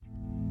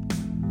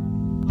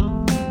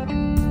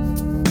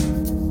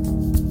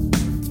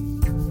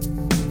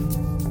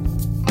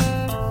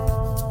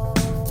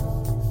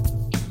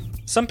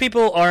Some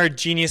people are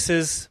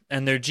geniuses,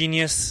 and their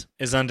genius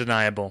is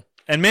undeniable.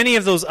 And many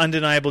of those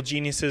undeniable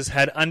geniuses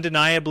had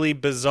undeniably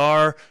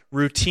bizarre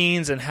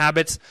routines and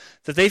habits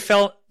that they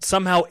felt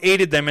somehow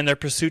aided them in their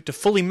pursuit to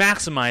fully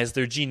maximize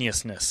their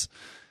geniusness.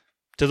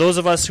 To those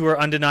of us who are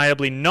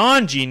undeniably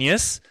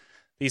non-genius,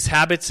 these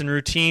habits and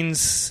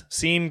routines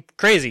seem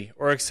crazy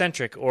or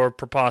eccentric or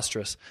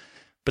preposterous.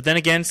 But then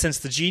again, since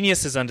the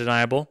genius is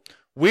undeniable,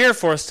 we're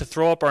forced to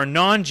throw up our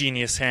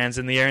non-genius hands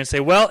in the air and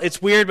say, well,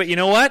 it's weird, but you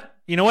know what?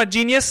 You know what,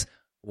 genius?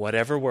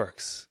 Whatever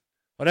works.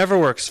 Whatever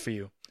works for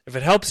you. If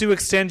it helps you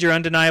extend your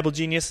undeniable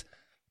genius,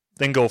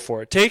 then go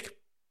for it. Take,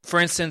 for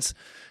instance,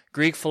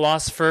 Greek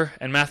philosopher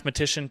and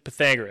mathematician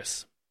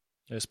Pythagoras.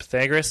 There's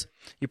Pythagoras.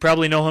 You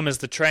probably know him as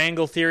the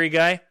triangle theory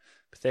guy,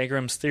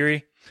 Pythagoras'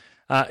 theory.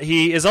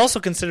 He is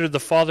also considered the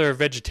father of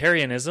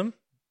vegetarianism,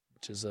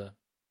 which is a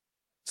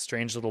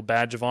strange little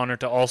badge of honor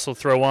to also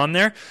throw on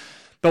there.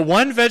 But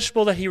one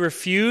vegetable that he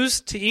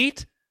refused to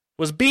eat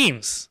was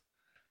beans.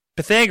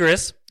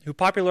 Pythagoras, who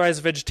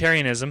popularized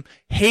vegetarianism,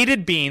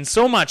 hated beans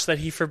so much that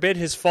he forbid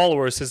his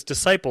followers, his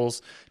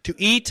disciples, to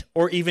eat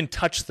or even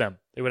touch them.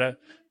 They would have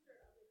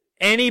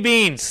any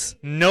beans,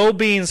 no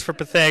beans for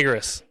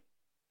Pythagoras.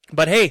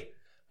 But hey,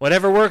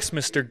 whatever works,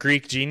 Mr.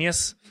 Greek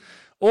genius.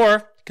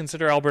 Or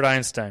consider Albert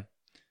Einstein.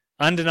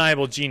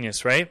 Undeniable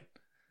genius, right?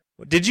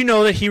 Did you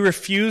know that he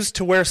refused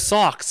to wear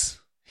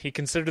socks? He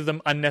considered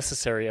them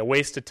unnecessary, a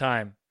waste of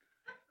time.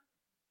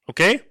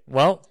 Okay,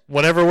 well,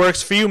 whatever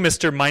works for you,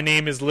 Mr. My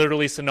name is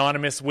literally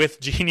synonymous with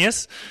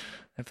genius.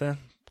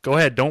 Go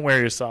ahead, don't wear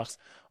your socks.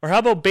 Or how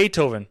about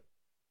Beethoven?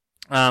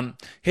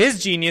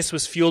 His genius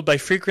was fueled by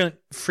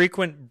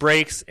frequent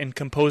breaks in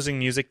composing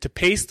music to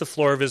pace the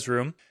floor of his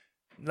room.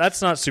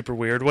 That's not super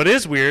weird. What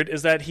is weird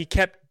is that he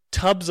kept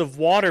tubs of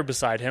water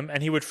beside him,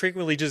 and he would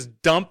frequently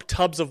just dump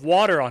tubs of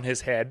water on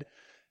his head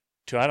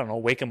to, I don't know,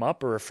 wake him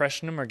up or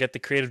refreshen him or get the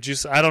creative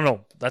juice. I don't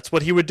know. That's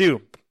what he would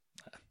do.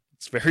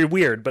 It's very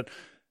weird, but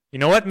you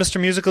know what, Mr.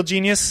 Musical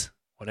Genius?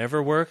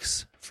 Whatever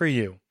works for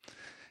you.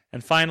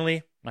 And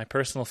finally, my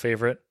personal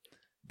favorite,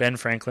 Ben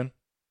Franklin,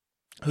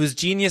 whose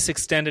genius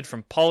extended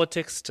from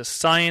politics to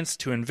science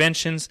to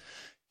inventions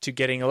to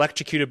getting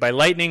electrocuted by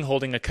lightning,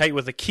 holding a kite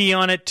with a key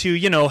on it, to,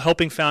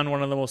 helping found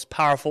one of the most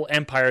powerful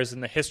empires in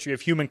the history of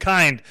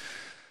humankind.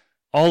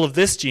 All of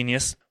this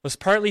genius was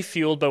partly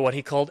fueled by what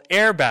he called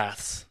air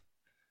baths.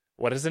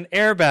 What is an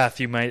air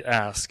bath, you might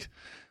ask?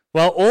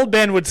 Well, old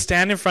Ben would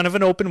stand in front of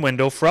an open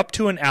window for up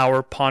to an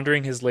hour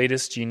pondering his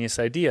latest genius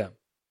idea.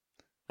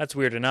 That's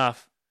weird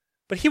enough.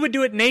 But he would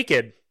do it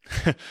naked.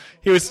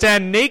 He would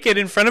stand naked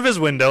in front of his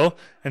window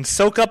and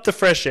soak up the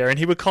fresh air, and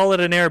he would call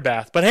it an air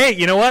bath. But hey,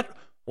 you know what?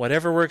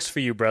 Whatever works for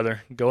you,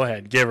 brother. Go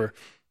ahead, give her.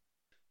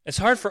 It's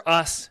hard for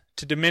us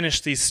to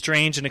diminish these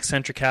strange and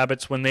eccentric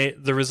habits when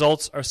the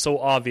results are so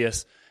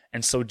obvious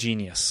and so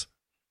genius.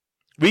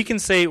 We can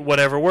say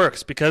whatever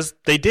works because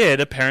they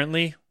did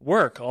apparently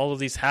work. All of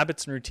these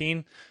habits and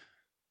routine,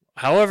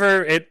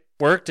 however it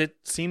worked, it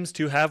seems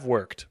to have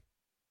worked.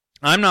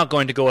 I'm not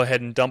going to go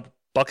ahead and dump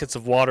buckets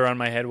of water on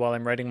my head while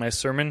I'm writing my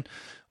sermon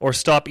or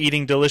stop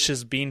eating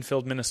delicious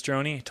bean-filled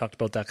minestrone. I talked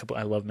about that.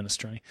 I love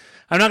minestrone.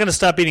 I'm not going to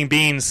stop eating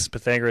beans,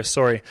 Pythagoras,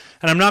 sorry.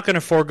 And I'm not going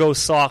to forego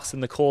socks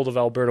in the cold of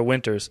Alberta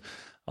winters.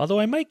 Although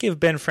I might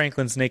give Ben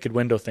Franklin's naked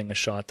window thing a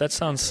shot. That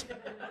sounds,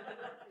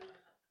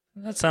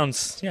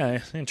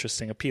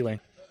 interesting, appealing.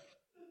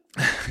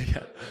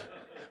 Yeah.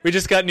 We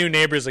just got new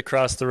neighbors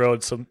across the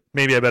road, so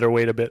maybe I better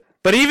wait a bit.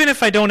 But even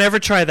if I don't ever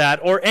try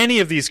that or any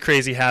of these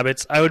crazy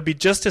habits, I would be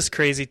just as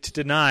crazy to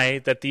deny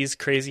that these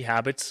crazy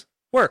habits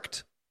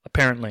worked,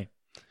 apparently.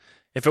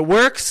 If it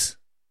works,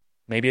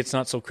 maybe it's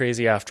not so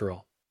crazy after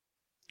all.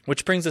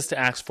 Which brings us to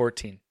Acts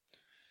 14.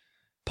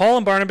 Paul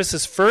and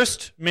Barnabas'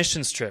 first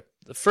missions trip,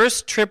 the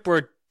first trip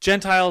where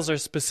Gentiles are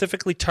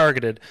specifically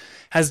targeted,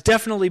 has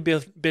definitely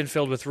been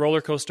filled with roller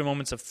coaster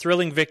moments of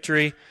thrilling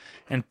victory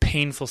and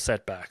painful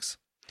setbacks.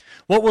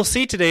 What we'll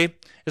see today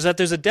is that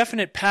there's a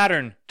definite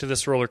pattern to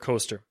this roller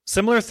coaster.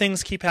 Similar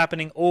things keep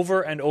happening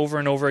over and over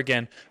and over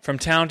again from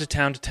town to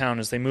town to town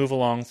as they move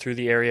along through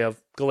the area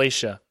of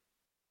Galatia.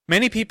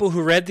 Many people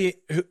who read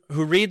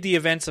the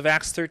events of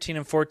Acts 13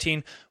 and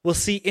 14 will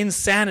see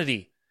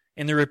insanity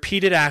in the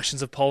repeated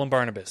actions of Paul and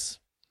Barnabas.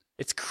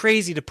 It's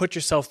crazy to put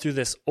yourself through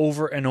this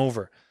over and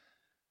over.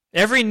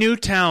 Every new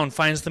town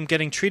finds them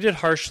getting treated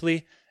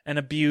harshly and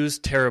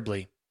abused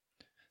terribly.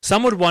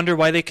 Some would wonder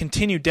why they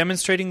continue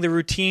demonstrating the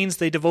routines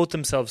they devote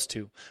themselves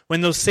to,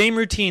 when those same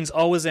routines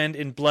always end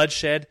in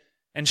bloodshed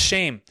and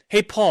shame.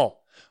 Hey,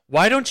 Paul,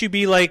 why don't you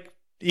be like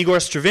Igor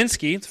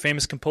Stravinsky, the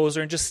famous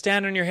composer, and just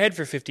stand on your head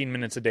for 15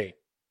 minutes a day?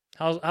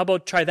 How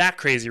about try that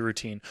crazy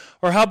routine?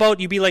 Or how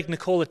about you be like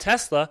Nikola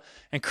Tesla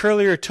and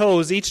curl your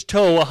toes, each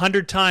toe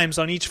 100 times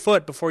on each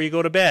foot before you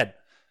go to bed?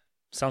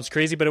 Sounds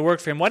crazy, but it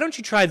worked for him. Why don't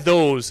you try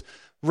those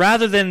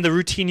rather than the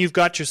routine you've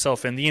got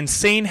yourself in, the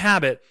insane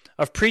habit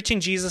of preaching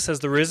Jesus as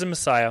the risen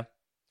Messiah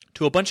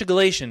to a bunch of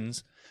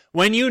Galatians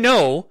when you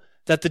know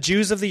that the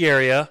Jews of the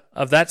area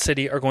of that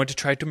city are going to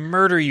try to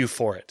murder you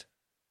for it?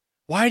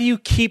 Why do you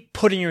keep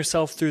putting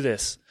yourself through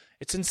this?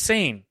 It's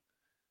insane.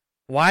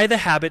 Why the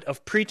habit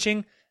of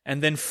preaching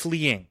and then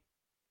fleeing?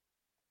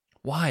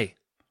 Why?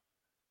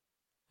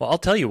 Well, I'll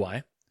tell you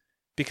why.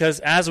 Because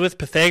as with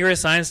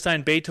Pythagoras,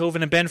 Einstein,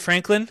 Beethoven, and Ben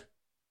Franklin,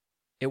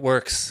 it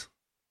works.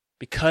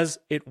 Because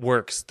it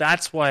works.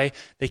 That's why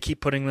they keep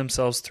putting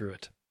themselves through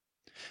it.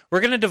 We're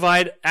going to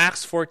divide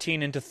Acts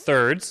 14 into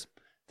thirds.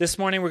 This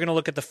morning we're going to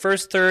look at the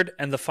first third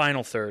and the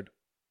final third.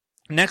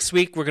 Next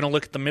week we're going to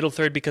look at the middle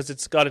third because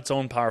it's got its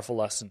own powerful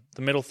lesson.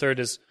 The middle third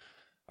is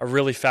a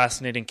really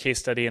fascinating case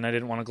study and I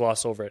didn't want to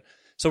gloss over it.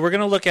 So we're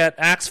going to look at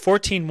Acts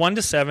 14,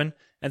 1-7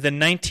 and then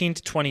 19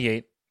 to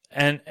 28.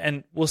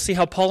 And we'll see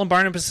how Paul and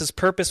Barnabas'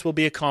 purpose will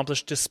be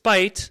accomplished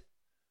despite,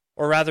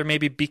 or rather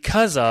maybe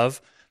because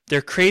of,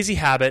 their crazy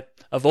habit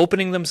of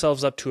opening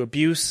themselves up to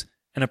abuse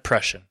and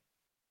oppression.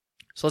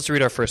 So let's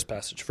read our first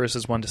passage,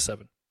 verses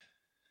 1-7.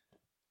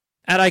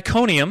 At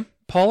Iconium,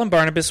 Paul and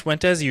Barnabas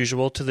went as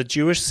usual to the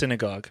Jewish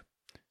synagogue.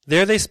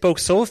 There they spoke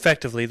so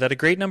effectively that a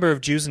great number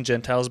of Jews and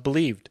Gentiles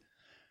believed.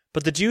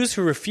 But the Jews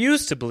who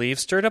refused to believe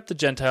stirred up the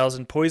Gentiles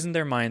and poisoned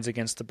their minds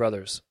against the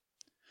brothers.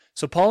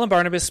 So Paul and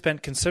Barnabas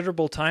spent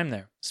considerable time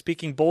there,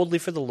 speaking boldly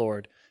for the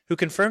Lord, who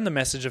confirmed the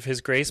message of his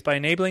grace by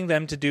enabling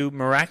them to do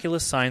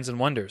miraculous signs and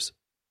wonders.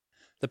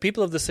 The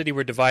people of the city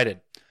were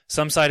divided.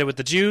 Some sided with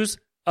the Jews,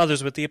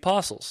 others with the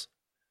apostles.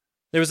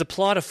 There was a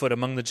plot afoot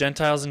among the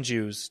Gentiles and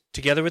Jews,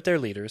 together with their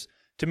leaders,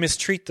 to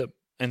mistreat them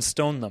and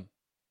stone them.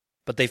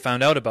 But they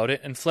found out about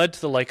it and fled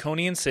to the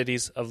Lycaonian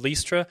cities of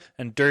Lystra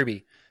and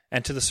Derbe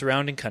and to the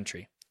surrounding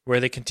country, where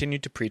they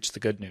continued to preach the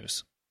good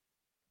news.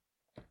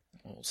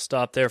 We'll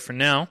stop there for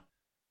now.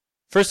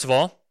 First of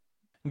all,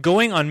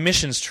 going on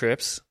missions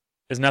trips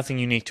is nothing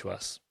unique to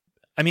us.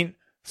 I mean,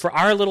 for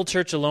our little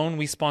church alone,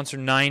 we sponsor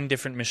 9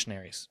 different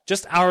missionaries.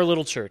 Just our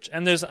little church.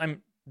 And there's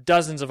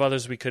dozens of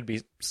others we could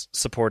be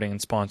supporting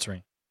and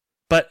sponsoring.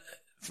 But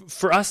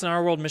for us in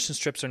our world, missions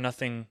trips are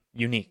nothing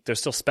unique. They're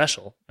still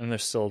special, and they're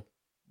still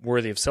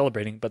worthy of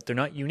celebrating, but they're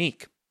not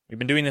unique. We've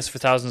been doing this for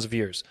thousands of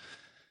years.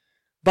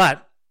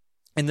 But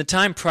in the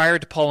time prior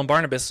to Paul and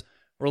Barnabas,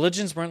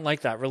 religions weren't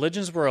like that.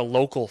 Religions were a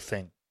local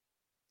thing.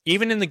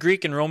 Even in the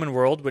Greek and Roman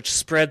world, which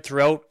spread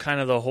throughout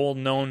kind of the whole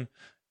known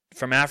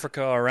from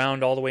Africa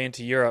around all the way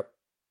into Europe,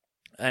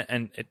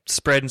 and it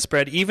spread and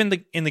spread.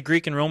 Even in the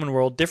Greek and Roman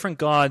world, different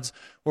gods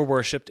were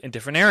worshipped in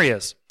different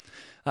areas.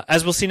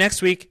 As we'll see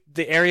next week,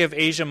 the area of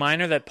Asia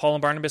Minor that Paul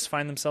and Barnabas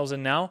find themselves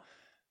in now,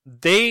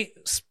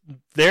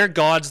 their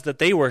gods that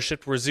they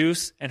worshipped were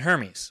Zeus and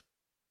Hermes.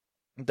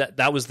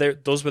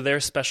 Those were their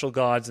special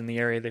gods in the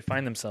area they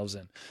find themselves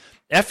in.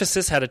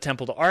 Ephesus had a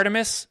temple to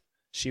Artemis.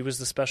 She was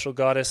the special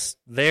goddess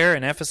there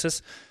in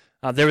Ephesus.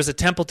 There was a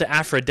temple to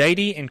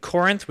Aphrodite in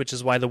Corinth, which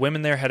is why the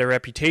women there had a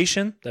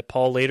reputation that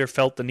Paul later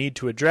felt the need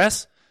to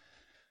address.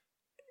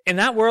 In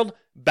that world,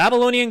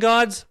 Babylonian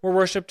gods were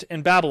worshipped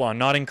in Babylon,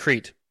 not in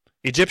Crete.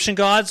 Egyptian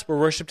gods were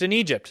worshipped in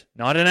Egypt,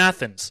 not in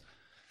Athens.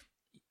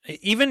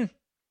 Even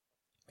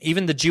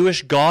the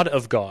Jewish god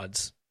of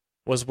gods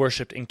was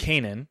worshipped in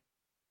Canaan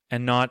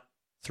and not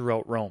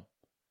throughout Rome.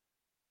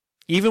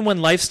 Even when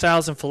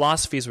lifestyles and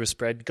philosophies were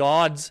spread,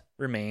 gods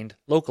remained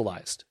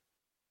localized.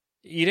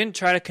 You didn't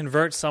try to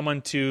convert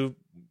someone to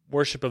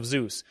worship of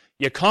Zeus.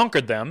 You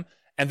conquered them,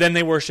 and then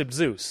they worshipped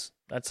Zeus.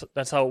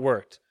 That's how it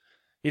worked.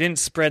 You didn't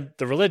spread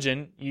the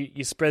religion.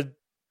 You spread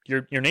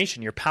your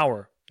nation, your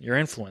power, your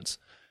influence.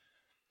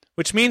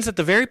 Which means that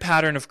the very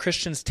pattern of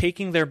Christians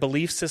taking their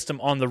belief system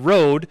on the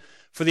road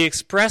for the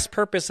express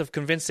purpose of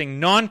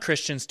convincing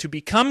non-Christians to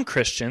become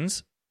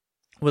Christians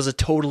was a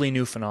totally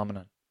new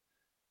phenomenon.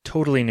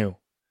 Totally new.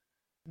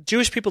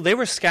 Jewish people, they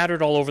were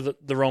scattered all over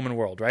the Roman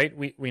world, right?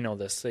 We know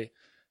this. They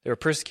were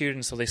persecuted,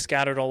 and so they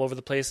scattered all over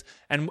the place.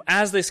 And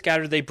as they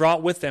scattered, they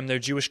brought with them their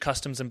Jewish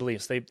customs and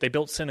beliefs. They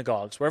built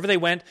synagogues. Wherever they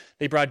went,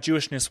 they brought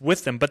Jewishness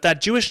with them. But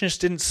that Jewishness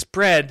didn't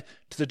spread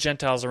to the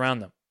Gentiles around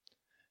them.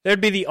 There'd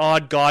be the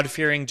odd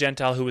God-fearing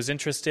Gentile who was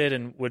interested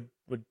and would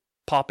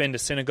pop into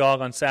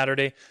synagogue on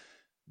Saturday.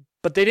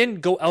 But they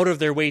didn't go out of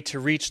their way to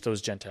reach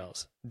those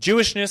Gentiles.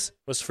 Jewishness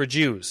was for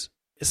Jews.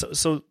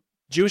 So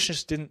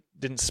Jewishness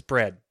didn't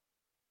spread.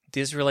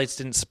 The Israelites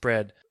didn't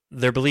spread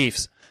their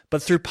beliefs.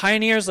 But through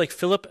pioneers like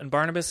Philip and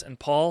Barnabas and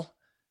Paul,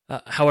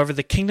 however,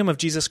 the kingdom of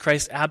Jesus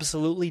Christ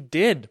absolutely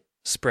did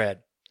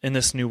spread in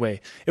this new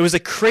way. It was a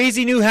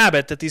crazy new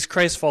habit that these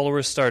Christ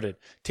followers started,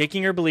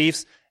 taking their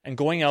beliefs and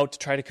going out to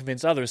try to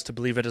convince others to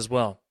believe it as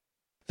well.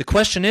 The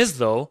question is,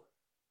 though,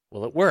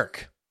 will it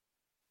work?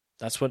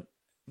 That's what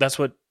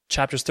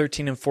chapters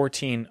 13 and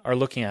 14 are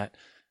looking at.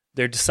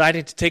 They're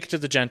deciding to take it to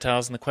the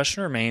Gentiles, and the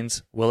question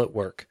remains, will it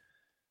work?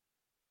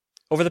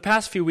 Over the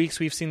past few weeks,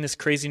 we've seen this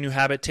crazy new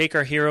habit take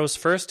our heroes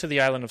first to the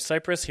island of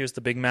Cyprus. Here's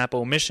the big map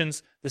O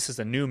missions. This is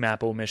a new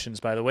map O missions,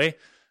 by the way,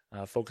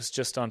 focused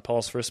just on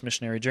Paul's first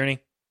missionary journey.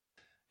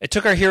 It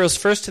took our heroes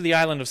first to the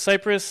island of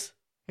Cyprus.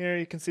 Here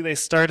you can see they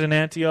start in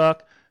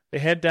Antioch. They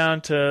head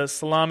down to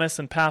Salamis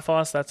and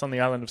Paphos. That's on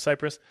the island of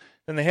Cyprus.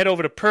 Then they head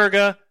over to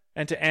Perga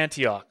and to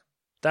Antioch.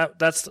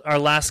 That's our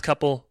last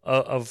couple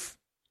of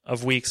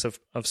weeks of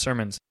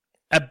sermons.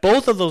 At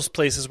both of those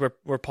places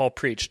where Paul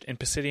preached, in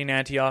Pisidian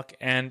Antioch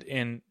and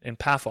in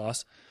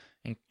Paphos,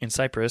 in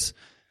Cyprus.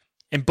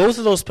 In both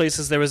of those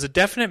places, there was a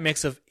definite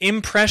mix of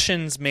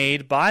impressions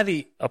made by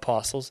the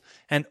apostles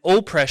and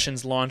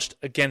oppressions launched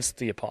against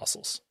the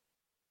apostles.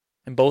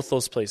 In both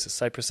those places,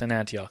 Cyprus and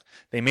Antioch,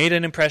 they made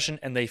an impression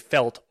and they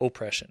felt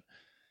oppression.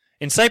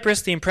 In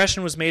Cyprus, the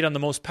impression was made on the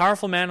most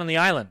powerful man on the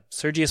island,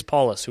 Sergius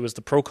Paulus, who was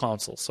the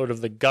proconsul, sort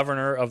of the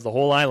governor of the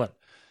whole island.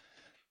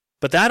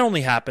 But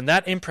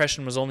that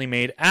impression was only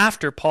made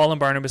after Paul and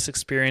Barnabas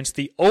experienced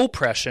the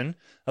oppression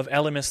of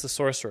Elymas the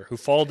sorcerer, who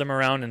followed them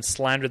around and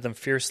slandered them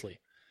fiercely.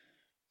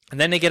 And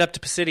then they get up to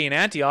Pisidian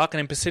Antioch, and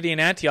in Pisidian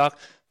Antioch,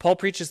 Paul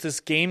preaches this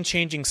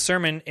game-changing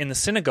sermon in the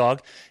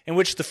synagogue in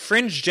which the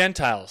fringe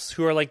Gentiles,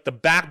 who are like the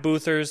back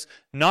boothers,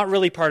 not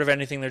really part of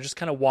anything, they're just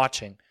kind of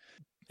watching.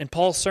 In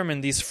Paul's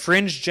sermon, these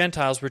fringe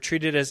Gentiles were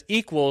treated as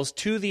equals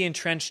to the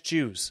entrenched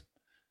Jews.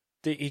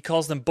 He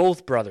calls them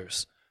both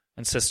brothers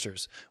and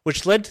sisters,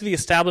 which led to the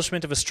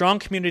establishment of a strong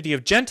community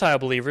of Gentile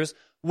believers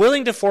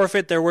willing to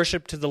forfeit their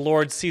worship to the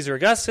Lord Caesar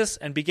Augustus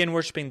and begin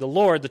worshiping the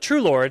Lord, the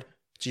true Lord,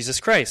 Jesus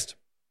Christ.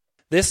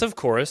 This, of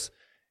course,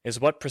 is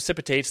what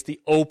precipitates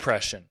the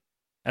oppression,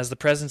 as the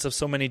presence of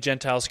so many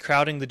Gentiles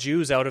crowding the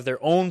Jews out of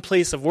their own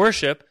place of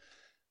worship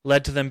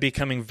led to them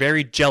becoming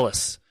very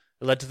jealous.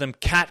 It led to them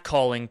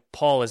catcalling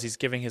Paul as he's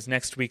giving his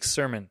next week's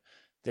sermon.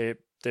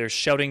 They're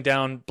shouting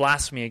down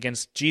blasphemy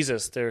against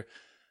Jesus. They're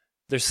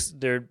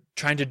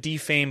trying to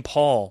defame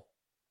Paul.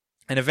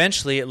 And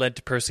eventually it led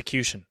to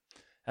persecution,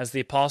 as the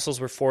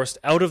apostles were forced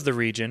out of the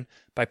region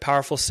by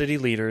powerful city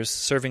leaders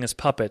serving as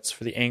puppets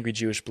for the angry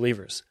Jewish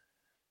believers.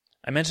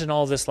 I mentioned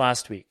all of this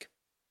last week.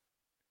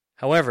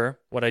 However,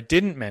 what I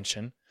didn't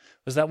mention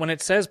was that when it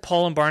says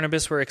Paul and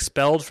Barnabas were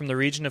expelled from the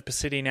region of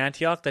Pisidian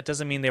Antioch, that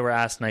doesn't mean they were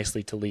asked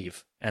nicely to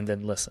leave and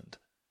then listened.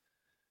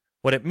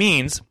 What it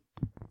means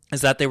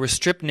is that they were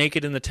stripped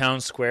naked in the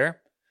town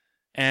square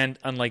and,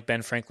 unlike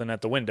Ben Franklin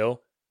at the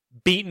window,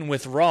 beaten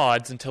with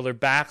rods until their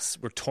backs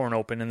were torn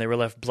open and they were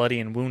left bloody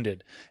and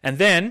wounded. And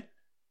then,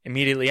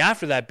 immediately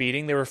after that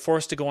beating, they were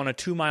forced to go on a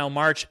 2-mile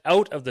march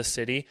out of the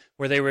city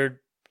where they were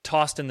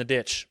tossed in the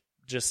ditch,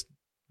 just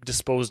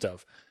disposed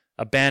of,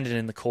 abandoned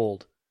in the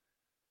cold.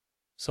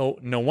 So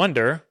no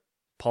wonder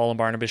Paul and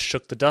Barnabas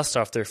shook the dust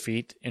off their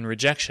feet in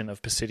rejection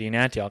of Pisidian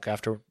Antioch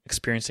after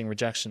experiencing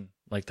rejection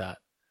like that.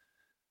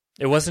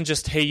 It wasn't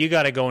just, hey, you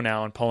got to go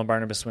now, and Paul and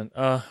Barnabas went,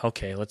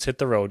 okay, let's hit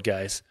the road,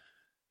 guys.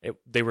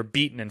 They were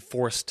beaten and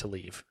forced to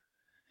leave.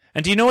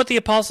 And do you know what the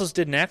apostles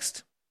did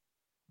next?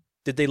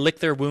 Did they lick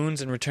their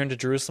wounds and return to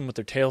Jerusalem with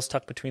their tails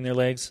tucked between their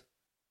legs?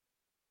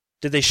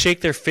 Did they shake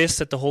their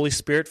fists at the Holy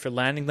Spirit for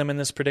landing them in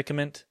this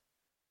predicament?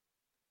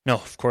 No,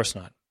 of course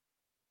not.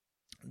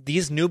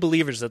 These new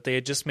believers that they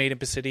had just made in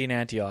Pisidian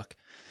Antioch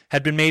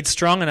had been made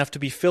strong enough to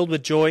be filled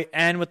with joy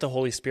and with the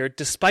Holy Spirit,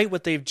 despite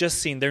what they've just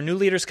seen. Their new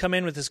leaders come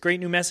in with this great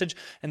new message,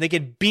 and they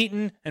get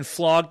beaten and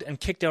flogged and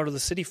kicked out of the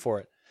city for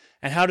it.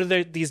 And how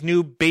do these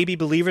new baby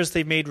believers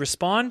they've made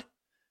respond?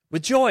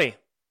 With joy.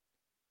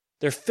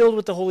 They're filled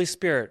with the Holy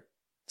Spirit.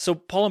 So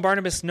Paul and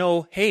Barnabas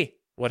know, hey,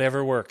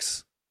 whatever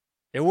works.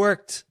 It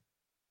worked.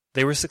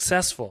 They were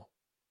successful.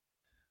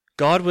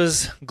 God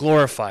was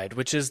glorified,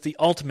 which is the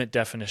ultimate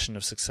definition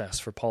of success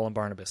for Paul and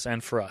Barnabas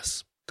and for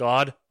us.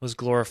 God was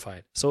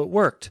glorified. So it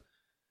worked.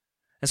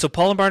 And so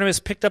Paul and Barnabas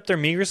picked up their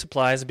meager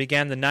supplies and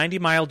began the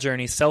 90-mile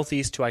journey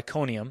southeast to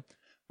Iconium,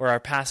 where our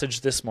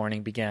passage this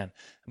morning began.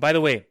 And by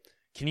the way,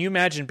 can you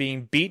imagine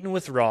being beaten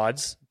with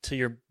rods till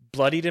you're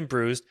bloodied and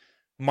bruised,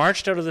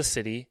 marched out of the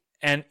city,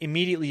 and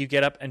immediately you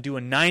get up and do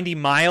a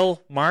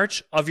 90-mile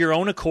march of your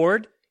own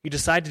accord? You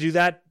decide to do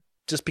that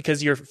just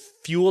because you're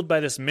fueled by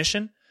this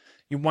mission?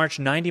 You march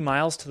 90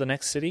 miles to the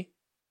next city?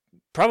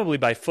 Probably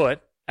by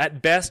foot,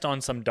 at best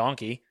on some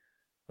donkey,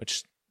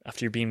 which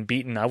after you're being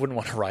beaten, I wouldn't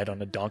want to ride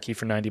on a donkey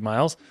for 90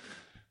 miles.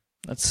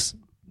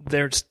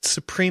 They're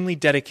supremely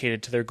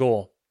dedicated to their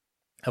goal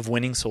of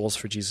winning souls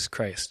for Jesus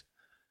Christ.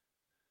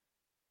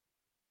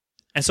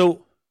 And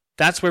so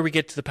that's where we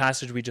get to the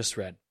passage we just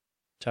read,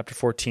 chapter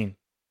 14.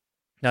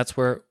 That's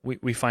where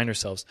we find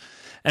ourselves.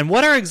 And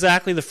what are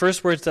exactly the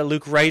first words that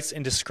Luke writes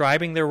in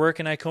describing their work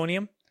in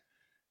Iconium?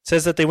 It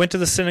says that they went to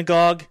the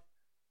synagogue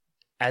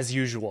as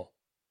usual.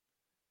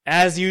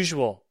 As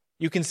usual.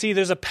 You can see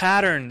there's a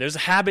pattern, there's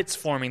habits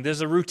forming, there's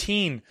a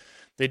routine.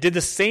 They did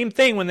the same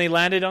thing when they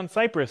landed on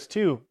Cyprus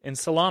too, in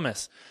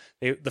Salamis.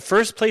 The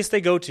first place they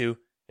go to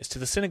is to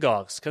the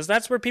synagogues, because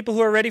that's where people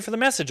who are ready for the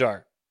message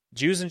are,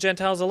 Jews and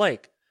Gentiles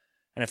alike.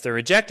 And if they're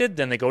rejected,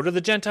 then they go to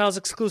the Gentiles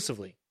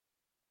exclusively.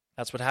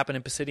 That's what happened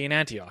in Pisidian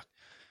Antioch.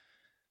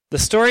 The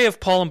story of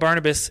Paul and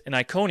Barnabas in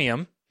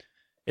Iconium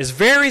is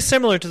very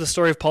similar to the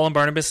story of Paul and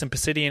Barnabas in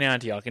Pisidian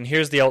Antioch, and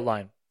here's the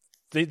outline.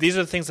 These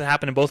are the things that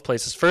happen in both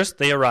places. First,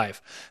 they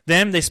arrive.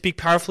 Then they speak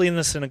powerfully in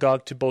the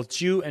synagogue to both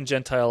Jew and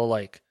Gentile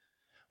alike,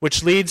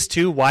 which leads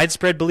to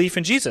widespread belief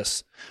in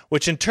Jesus,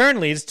 which in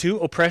turn leads to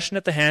oppression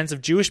at the hands of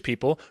Jewish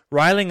people,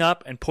 riling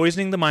up and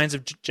poisoning the minds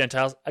of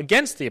Gentiles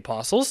against the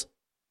apostles,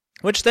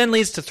 which then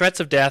leads to threats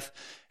of death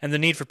and the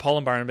need for Paul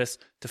and Barnabas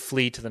to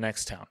flee to the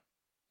next town.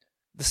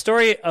 The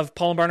story of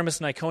Paul and Barnabas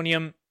in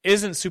Iconium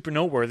isn't super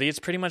noteworthy. It's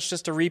pretty much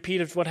just a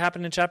repeat of what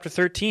happened in chapter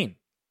 13.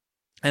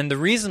 And the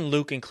reason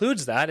Luke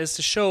includes that is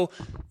to show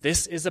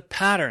this is a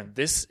pattern.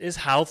 This is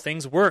how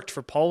things worked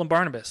for Paul and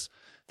Barnabas.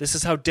 This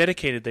is how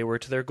dedicated they were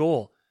to their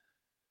goal.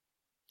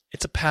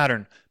 It's a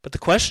pattern. But the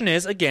question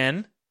is,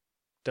 again,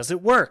 does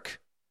it work?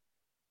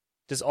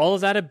 Does all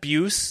of that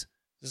abuse,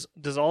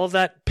 does all of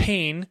that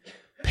pain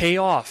pay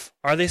off?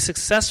 Are they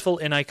successful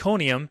in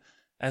Iconium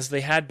as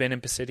they had been in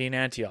Pisidian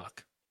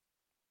Antioch?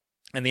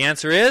 And the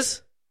answer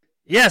is,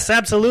 yes,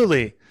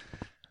 absolutely.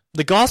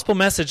 The gospel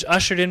message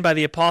ushered in by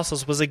the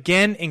apostles was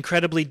again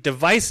incredibly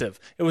divisive.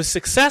 It was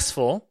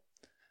successful,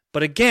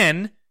 but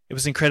again, it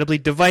was incredibly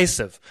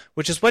divisive,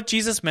 which is what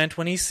Jesus meant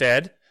when he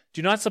said,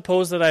 "Do not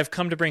suppose that I have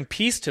come to bring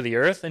peace to the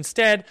earth.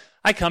 Instead,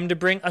 I come to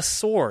bring a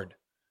sword."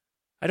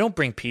 I don't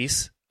bring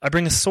peace, I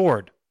bring a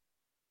sword.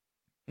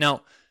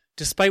 Now,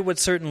 despite what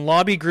certain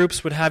lobby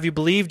groups would have you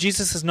believe,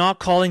 Jesus is not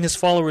calling his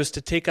followers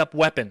to take up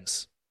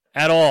weapons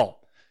at all.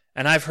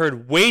 And I've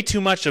heard way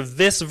too much of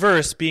this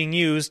verse being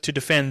used to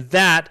defend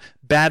that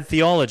bad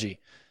theology.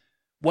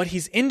 What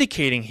he's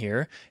indicating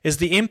here is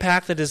the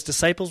impact that his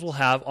disciples will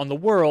have on the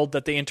world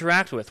that they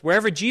interact with.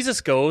 Wherever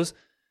Jesus goes,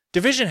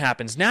 division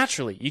happens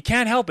naturally. You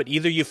can't help it.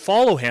 Either you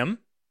follow him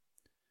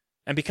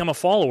and become a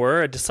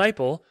follower, a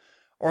disciple,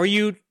 or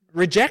you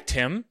reject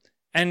him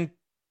and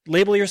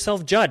label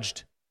yourself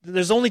judged.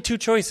 There's only two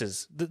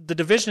choices. The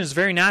division is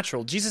very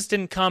natural. Jesus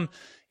didn't come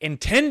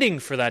intending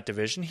for that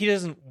division. He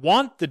doesn't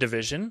want the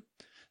division.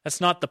 That's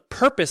not the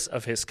purpose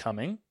of his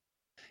coming.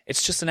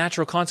 It's just a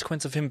natural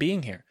consequence of him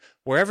being here.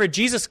 Wherever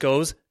Jesus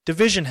goes,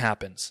 division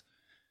happens.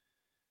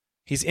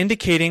 He's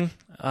indicating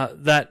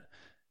that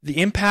the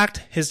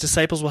impact his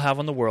disciples will have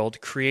on the world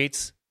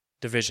creates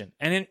division.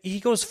 And he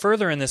goes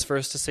further in this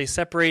verse to say,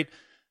 separate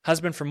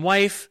husband from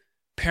wife,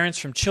 parents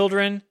from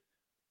children.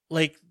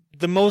 Like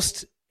the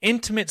most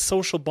intimate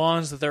social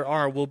bonds that there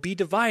are will be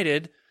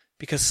divided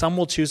because some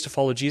will choose to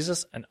follow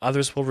Jesus and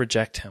others will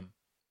reject him.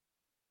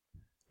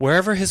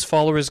 Wherever his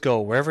followers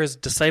go, wherever his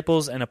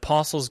disciples and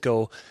apostles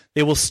go,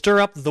 they will stir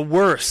up the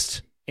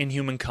worst in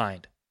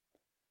humankind.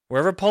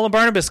 Wherever Paul and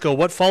Barnabas go,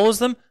 what follows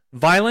them?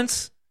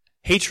 Violence,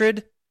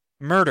 hatred,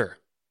 murder.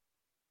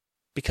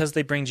 Because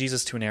they bring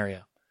Jesus to an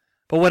area.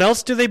 But what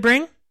else do they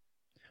bring?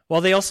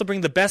 Well, they also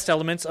bring the best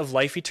elements of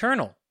life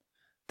eternal.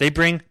 They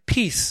bring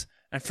peace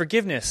and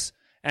forgiveness.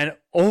 And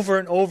over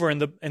in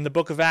the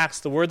book of Acts,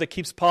 the word that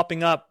keeps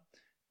popping up,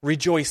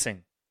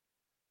 rejoicing.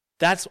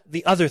 That's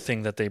the other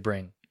thing that they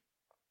bring.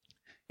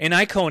 In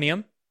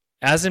Iconium,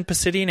 as in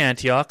Pisidian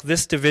Antioch,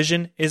 this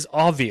division is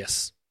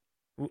obvious.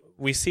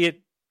 We see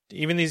it,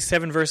 even these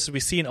 7 verses, we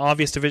see an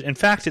obvious division. In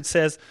fact, it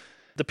says,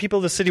 the people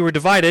of the city were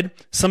divided.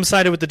 Some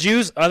sided with the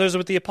Jews, others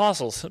with the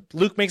apostles.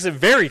 Luke makes it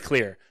very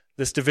clear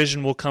this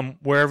division will come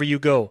wherever you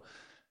go.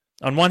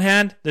 On one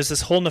hand, there's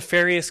this whole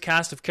nefarious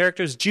cast of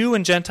characters, Jew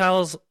and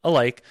Gentiles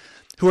alike,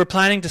 who are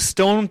planning to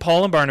stone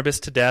Paul and Barnabas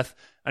to death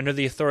under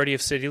the authority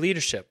of city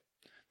leadership.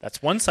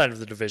 That's one side of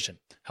the division.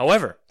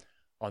 However,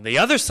 on the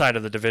other side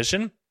of the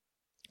division,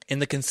 in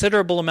the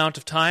considerable amount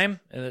of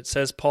time, and it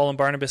says Paul and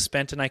Barnabas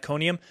spent in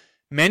Iconium,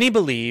 many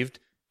believed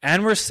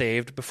and were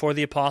saved before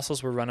the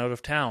apostles were run out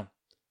of town.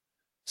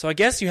 So I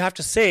guess you have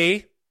to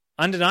say,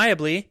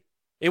 undeniably,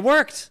 it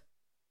worked.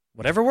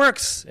 Whatever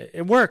works,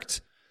 it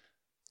worked.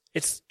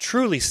 It's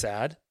truly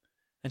sad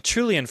and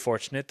truly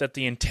unfortunate that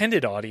the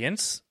intended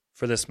audience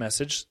for this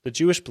message, the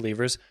Jewish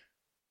believers,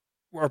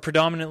 are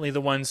predominantly the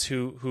ones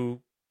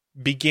who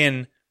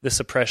begin this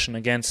oppression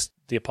against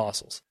the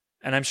apostles.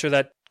 And I'm sure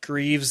that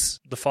grieves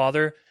the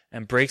Father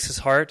and breaks his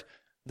heart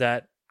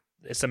that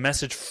it's a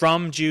message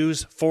from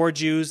Jews, for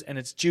Jews, and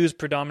it's Jews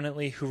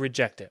predominantly who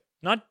reject it.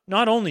 Not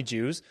only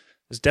Jews,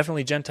 there's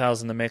definitely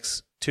Gentiles in the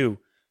mix too.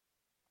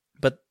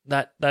 But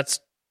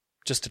that's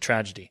just a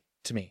tragedy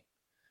to me.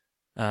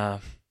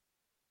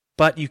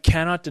 But you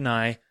cannot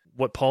deny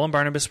what Paul and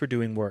Barnabas were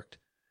doing worked.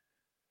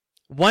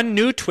 One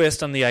new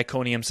twist on the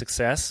Iconium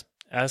success,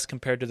 as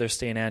compared to their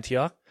stay in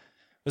Antioch,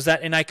 was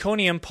that in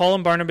Iconium, Paul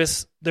and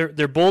Barnabas,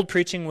 their bold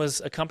preaching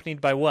was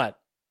accompanied by what?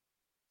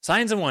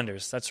 Signs and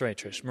wonders. That's right,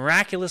 Trish.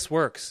 Miraculous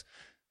works.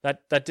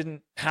 That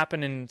didn't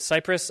happen in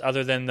Cyprus,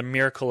 other than the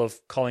miracle of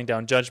calling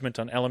down judgment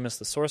on Elymas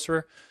the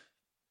sorcerer.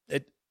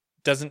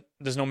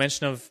 There's no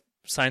mention of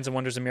signs and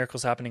wonders and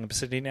miracles happening in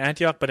Pisidian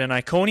Antioch, but in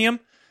Iconium,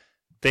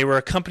 they were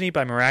accompanied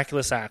by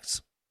miraculous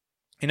acts.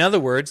 In other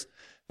words,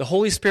 the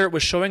Holy Spirit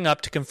was showing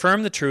up to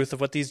confirm the truth of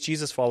what these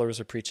Jesus followers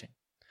are preaching.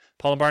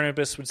 Paul and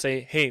Barnabas would say,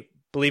 hey,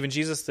 believe in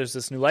Jesus, there's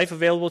this new life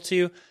available to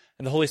you,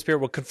 and the Holy Spirit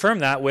will confirm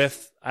that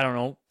with,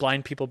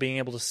 blind people being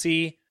able to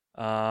see,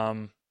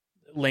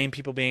 lame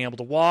people being able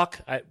to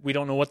walk. We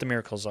don't know what the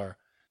miracles are.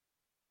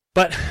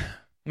 But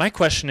my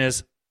question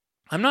is,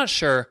 I'm not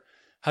sure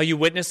how you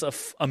witness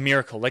a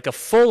miracle, like a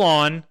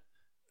full-on,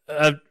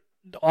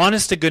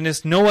 honest to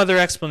goodness, no other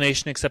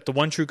explanation except the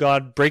one true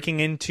God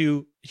breaking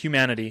into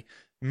humanity,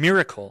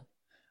 miracle.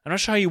 I'm not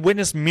sure how you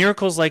witness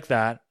miracles like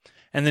that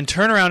and then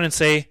turn around and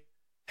say,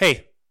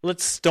 hey,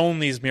 let's stone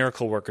these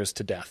miracle workers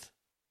to death.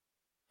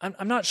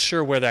 I'm not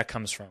sure where that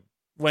comes from.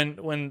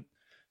 When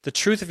the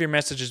truth of your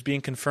message is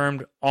being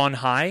confirmed on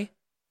high,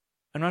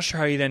 I'm not sure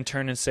how you then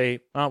turn and say,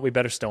 we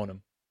better stone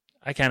them.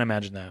 I can't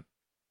imagine that.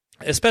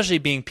 Especially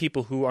being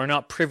people who are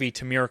not privy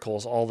to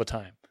miracles all the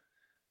time.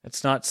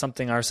 It's not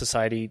something our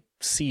society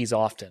sees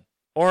often.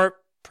 Or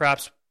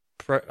perhaps,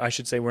 I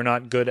should say, we're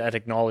not good at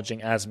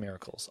acknowledging as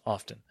miracles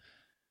often.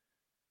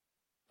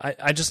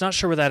 I'm just not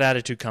sure where that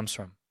attitude comes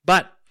from.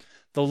 But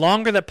the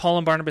longer that Paul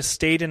and Barnabas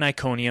stayed in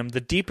Iconium,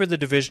 the deeper the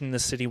division in the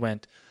city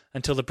went,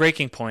 until the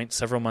breaking point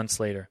several months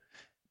later.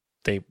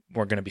 They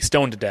were going to be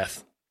stoned to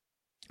death.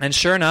 And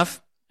sure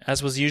enough,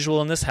 as was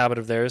usual in this habit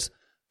of theirs,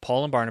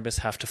 Paul and Barnabas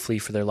have to flee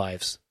for their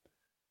lives.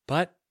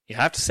 But you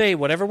have to say,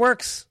 whatever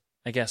works,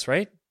 I guess,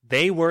 right?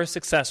 They were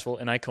successful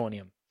in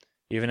Iconium,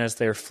 even as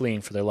they were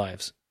fleeing for their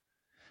lives.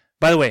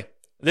 By the way,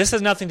 this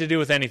has nothing to do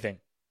with anything.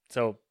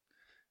 So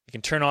you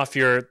can turn off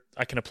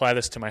I can apply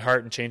this to my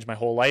heart and change my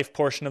whole life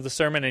portion of the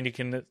sermon,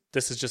 and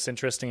this is just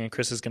interesting, and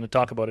Chris is going to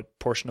talk about it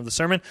portion of the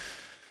sermon.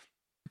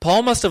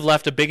 Paul must have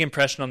left a big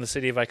impression on the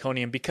city of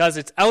Iconium, because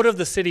it's out of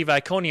the city of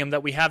Iconium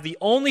that we have the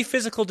only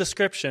physical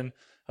description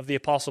of the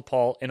Apostle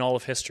Paul in all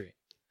of history.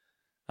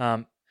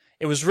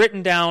 It was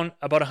written down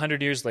about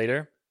 100 years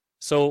later,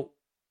 so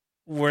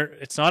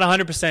it's not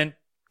 100%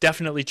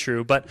 definitely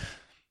true, but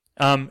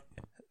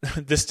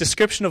this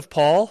description of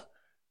Paul,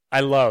 I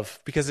love,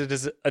 because it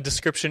is a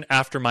description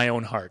after my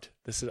own heart.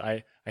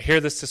 I hear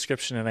this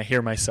description and I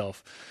hear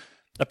myself.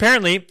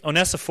 Apparently,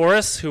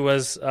 Onesiphorus, who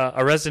was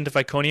a resident of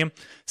Iconium,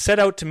 set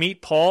out to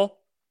meet Paul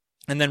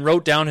and then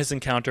wrote down his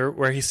encounter,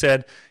 where he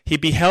said, he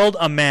beheld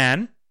a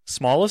man,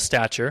 small of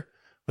stature,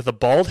 with a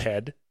bald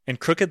head and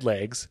crooked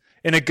legs,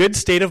 in a good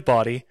state of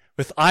body,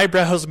 with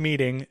eyebrows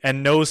meeting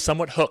and nose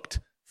somewhat hooked,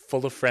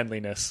 full of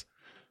friendliness.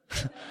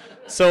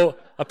 So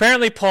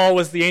apparently Paul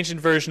was the ancient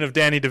version of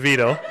Danny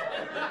DeVito,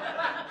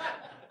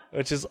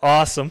 which is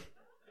awesome.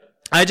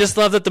 I just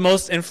love that the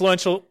most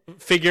influential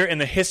figure in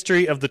the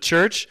history of the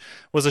church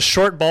was a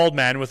short, bald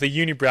man with a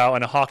unibrow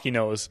and a hockey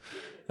nose.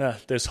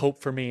 There's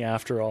hope for me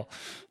after all.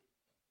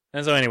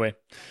 And so anyway,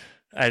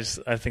 I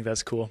think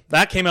that's cool.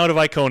 That came out of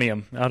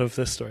Iconium, out of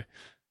this story.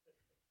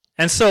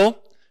 And so,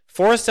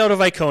 forced out of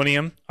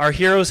Iconium, our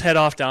heroes head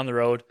off down the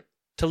road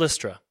to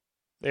Lystra.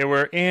 They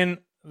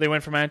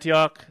went from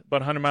Antioch,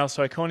 about 100 miles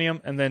to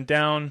Iconium, and then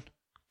down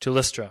to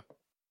Lystra.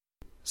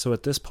 So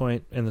at this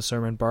point in the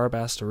sermon, Barb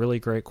asked a really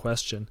great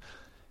question.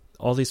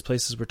 All these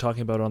places we're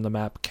talking about on the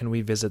map, can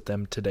we visit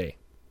them today?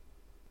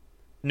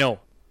 No.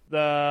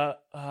 The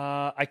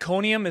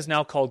Iconium is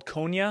now called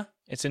Konya.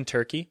 It's in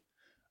Turkey.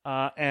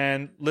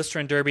 And Lystra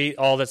and Derbe,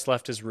 all that's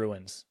left is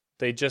ruins.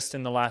 They just,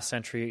 in the last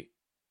century,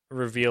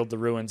 revealed the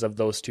ruins of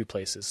those two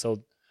places.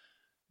 So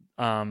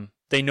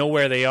they know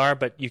where they are,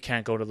 but you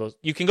can't go to those.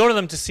 You can go to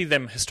them to see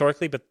them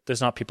historically, but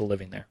there's not people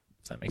living there.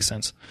 Does that make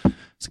sense?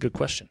 It's a good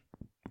question.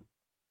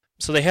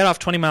 So they head off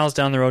 20 miles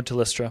down the road to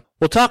Lystra.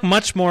 We'll talk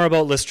much more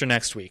about Lystra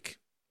next week.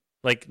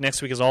 Like,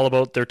 next week is all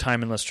about their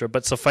time in Lystra,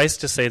 but suffice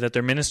to say that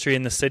their ministry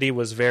in the city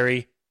was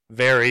very,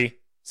 very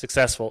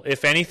successful.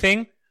 If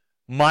anything,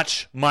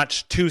 much,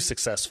 much too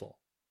successful,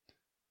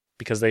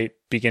 because they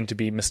begin to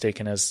be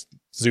mistaken as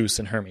Zeus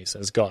and Hermes,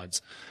 as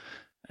gods,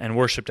 and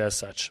worshipped as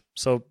such.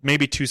 So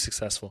maybe too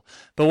successful.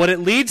 But what it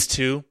leads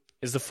to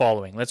is the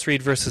following. Let's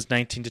read verses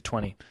 19 to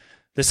 20.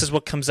 This is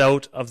what comes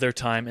out of their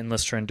time in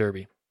Lystra and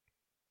Derbe.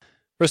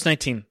 Verse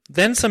 19,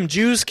 Then some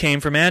Jews came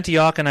from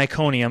Antioch and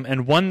Iconium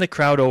and won the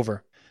crowd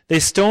over. They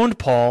stoned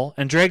Paul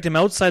and dragged him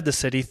outside the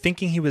city,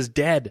 thinking he was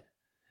dead.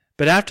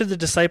 But after the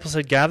disciples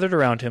had gathered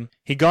around him,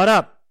 he got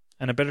up,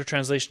 and a better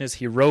translation is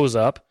he rose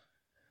up,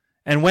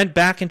 and went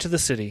back into the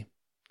city.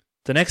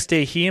 The next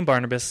day he and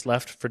Barnabas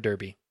left for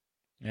Derbe.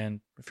 And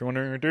if you're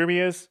wondering where Derbe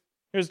is,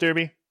 here's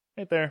Derbe,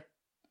 right there.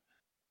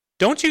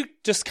 Don't you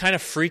just kind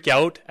of freak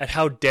out at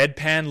how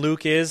deadpan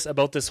Luke is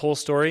about this whole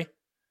story?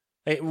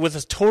 With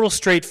a total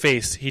straight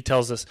face, he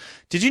tells us,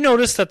 did you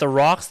notice that the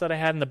rocks that I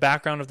had in the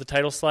background of the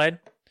title slide,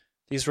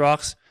 these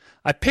rocks,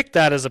 I picked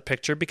that as a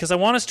picture because I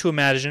want us to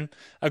imagine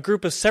a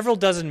group of several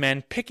dozen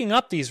men picking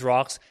up these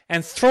rocks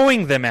and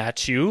throwing them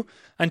at you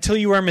until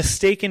you are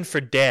mistaken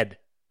for dead.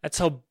 That's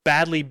how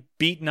badly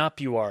beaten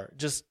up you are.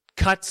 Just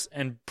cuts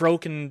and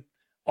broken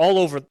all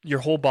over your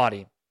whole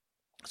body.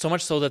 So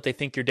much so that they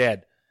think you're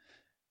dead.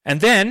 And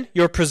then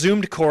your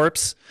presumed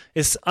corpse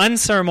is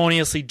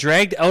unceremoniously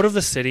dragged out of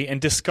the city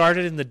and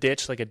discarded in the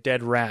ditch like a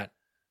dead rat.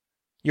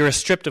 You are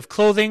stripped of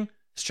clothing,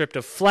 stripped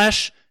of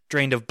flesh,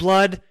 drained of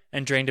blood,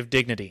 and drained of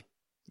dignity.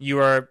 You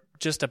are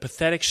just a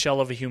pathetic shell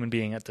of a human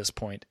being at this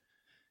point.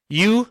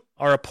 You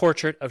are a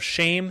portrait of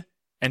shame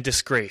and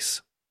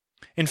disgrace.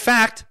 In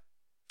fact,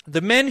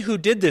 the men who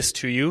did this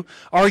to you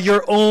are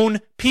your own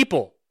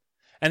people.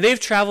 And they've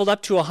traveled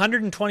up to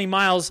 120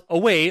 miles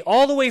away,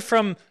 all the way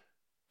from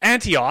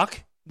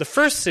Antioch, the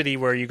first city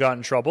where you got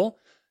in trouble.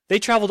 They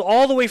traveled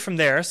all the way from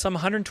there, some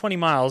 120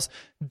 miles,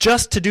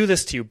 just to do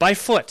this to you, by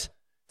foot.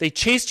 They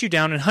chased you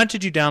down and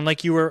hunted you down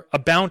like you were a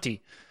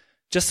bounty,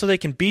 just so they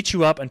can beat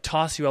you up and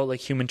toss you out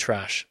like human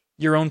trash.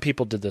 Your own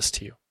people did this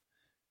to you.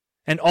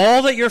 And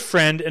all that your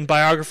friend and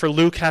biographer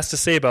Luke has to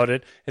say about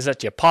it is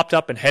that you popped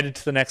up and headed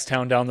to the next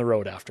town down the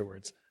road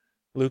afterwards.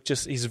 Luke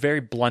he's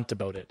very blunt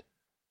about it.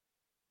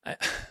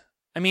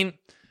 I mean,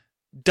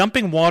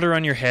 Dumping water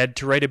on your head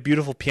to write a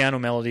beautiful piano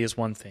melody is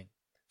one thing.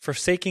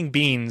 Forsaking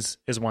beans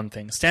is one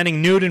thing.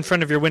 Standing nude in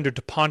front of your window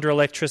to ponder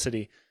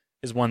electricity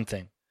is one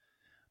thing.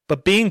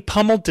 But being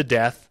pummeled to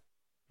death,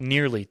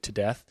 nearly to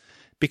death,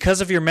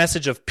 because of your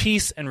message of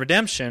peace and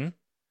redemption,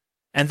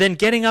 and then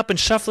getting up and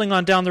shuffling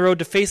on down the road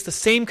to face the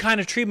same kind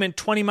of treatment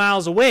 20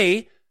 miles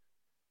away,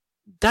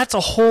 that's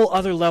a whole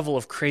other level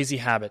of crazy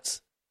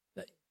habits.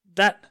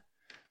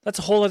 That's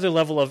a whole other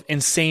level of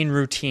insane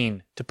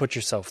routine to put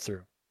yourself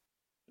through.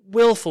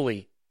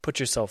 Willfully put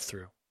yourself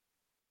through.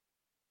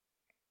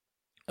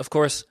 Of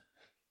course,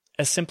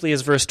 as simply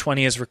as verse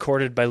 20 is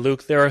recorded by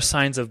Luke, there are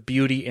signs of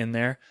beauty in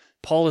there.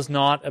 Paul is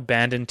not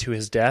abandoned to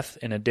his death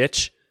in a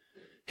ditch.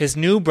 His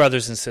new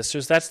brothers and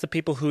sisters, that's the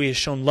people who he has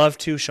shown love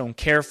to, shown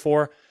care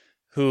for,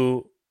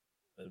 who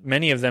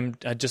many of them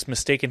had just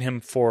mistaken him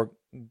for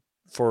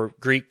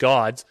Greek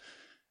gods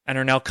and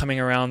are now coming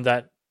around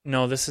that,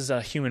 no, this is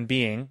a human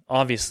being.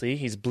 Obviously,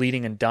 he's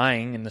bleeding and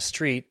dying in the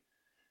street.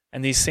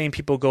 And these same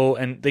people go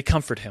and they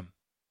comfort him.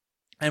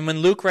 And when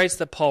Luke writes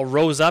that Paul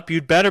rose up,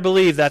 you'd better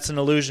believe that's an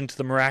allusion to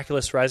the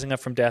miraculous rising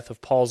up from death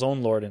of Paul's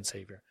own Lord and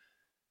Savior.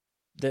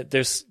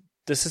 This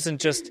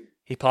isn't just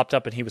he popped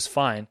up and he was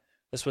fine.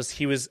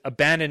 He was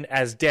abandoned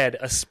as dead,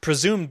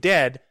 presumed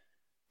dead,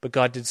 but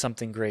God did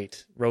something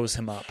great, rose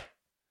him up.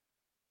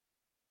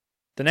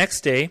 The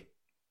next day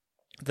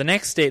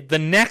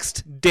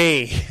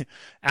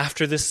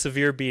after this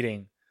severe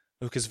beating,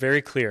 Luke is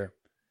very clear.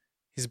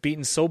 He's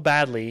beaten so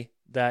badly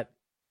that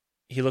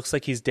he looks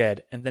like he's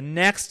dead. And the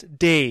next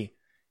day,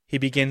 he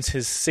begins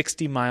his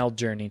 60-mile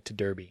journey to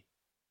Derbe.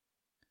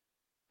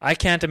 I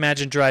can't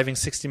imagine driving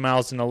 60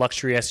 miles in a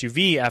luxury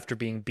SUV after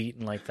being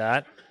beaten like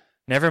that.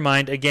 Never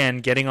mind, again,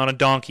 getting on a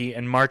donkey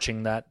and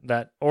marching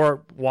that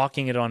or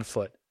walking it on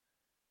foot.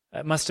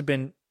 That must have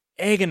been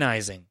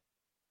agonizing.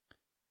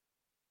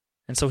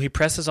 And so he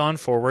presses on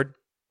forward,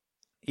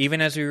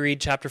 even as we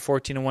read chapter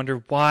 14 and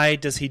wonder, why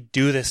does he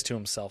do this to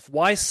himself?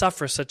 Why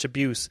suffer such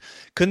abuse?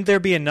 Couldn't there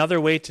be another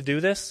way to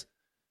do this?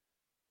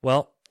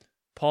 Well,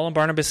 Paul and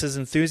Barnabas'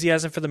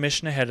 enthusiasm for the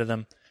mission ahead of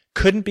them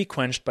couldn't be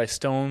quenched by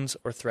stones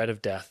or threat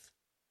of death.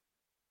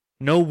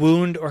 No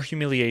wound or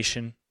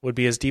humiliation would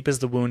be as deep as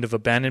the wound of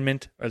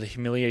abandonment or the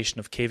humiliation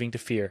of caving to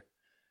fear.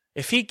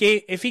 If he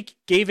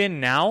gave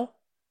in now,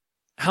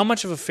 how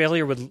much of a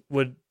failure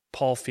would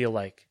Paul feel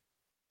like?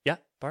 Yeah,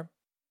 Barb?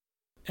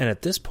 And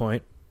at this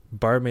point,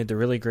 Barb made the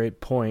really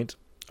great point.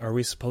 Are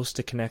we supposed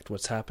to connect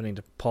what's happening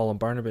to Paul and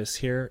Barnabas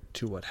here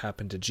to what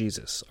happened to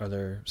Jesus? Are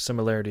there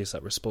similarities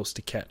that we're supposed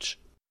to catch?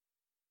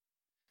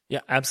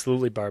 Yeah,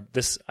 absolutely, Barb.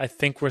 This, I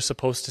think we're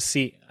supposed to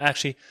see.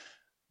 Actually,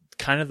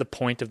 kind of the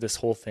point of this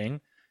whole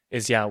thing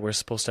is, we're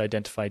supposed to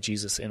identify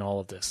Jesus in all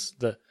of this.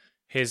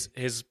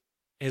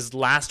 His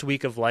last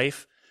week of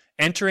life,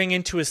 entering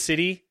into a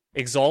city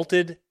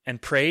exalted and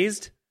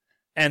praised,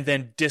 and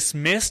then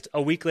dismissed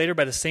a week later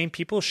by the same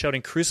people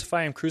shouting,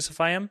 "Crucify him,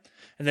 crucify him,"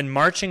 and then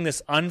marching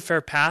this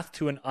unfair path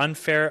to an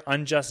unfair,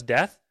 unjust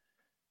death.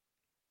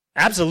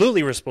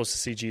 Absolutely, we're supposed to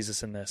see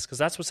Jesus in this, because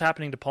that's what's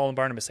happening to Paul and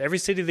Barnabas. Every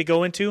city they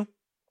go into,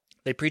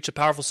 they preach a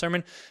powerful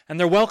sermon, and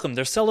they're welcomed,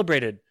 they're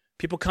celebrated.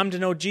 People come to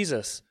know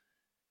Jesus.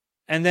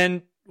 And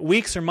then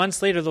weeks or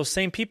months later, those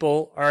same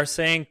people are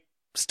saying,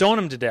 stone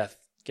him to death,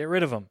 get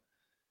rid of him.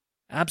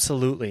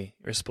 Absolutely,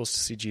 you're supposed to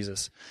see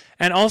Jesus.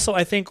 And also,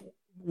 I think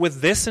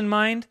with this in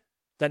mind,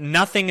 that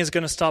nothing is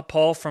going to stop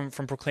Paul from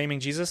proclaiming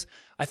Jesus,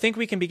 I think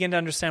we can begin to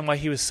understand why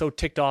he was so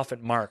ticked off at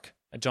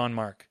John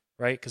Mark,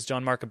 right? Because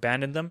John Mark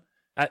abandoned them.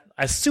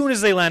 As soon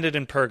as they landed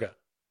in Perga,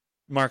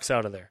 Mark's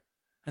out of there.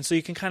 And so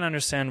you can kind of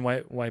understand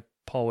why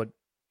Paul would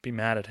be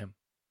mad at him.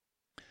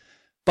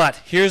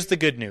 But here's the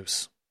good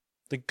news.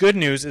 The good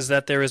news is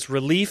that there is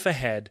relief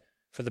ahead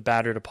for the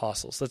battered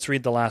apostles. Let's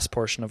read the last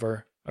portion of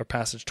our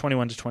passage,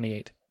 21 to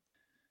 28.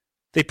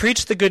 They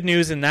preached the good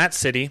news in that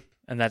city,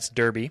 and that's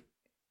Derbe,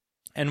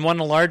 and won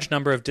a large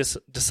number of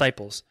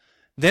disciples.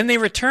 Then they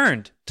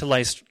returned to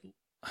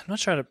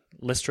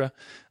Lystra,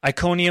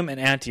 Iconium, and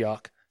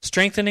Antioch,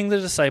 strengthening the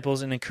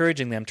disciples and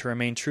encouraging them to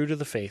remain true to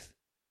the faith.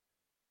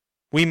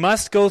 "We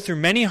must go through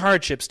many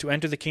hardships to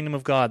enter the kingdom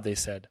of God," they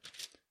said.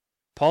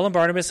 Paul and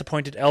Barnabas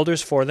appointed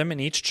elders for them in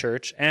each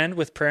church, and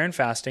with prayer and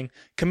fasting,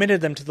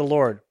 committed them to the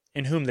Lord,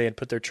 in whom they had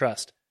put their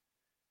trust.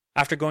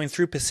 After going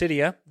through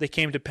Pisidia, they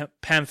came to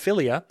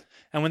Pamphylia,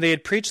 and when they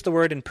had preached the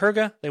word in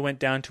Perga, they went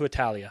down to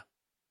Attalia.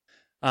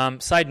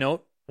 Side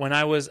note, when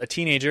I was a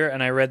teenager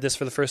and I read this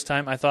for the first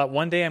time, I thought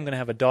one day I'm going to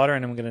have a daughter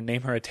and I'm going to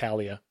name her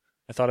Attalia.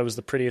 I thought it was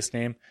the prettiest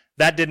name.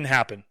 That didn't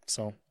happen,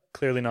 so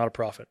clearly not a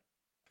prophet.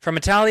 From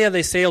Attalia,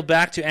 they sailed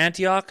back to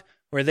Antioch,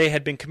 where they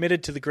had been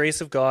committed to the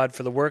grace of God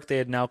for the work they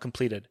had now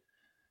completed.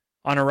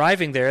 On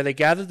arriving there, they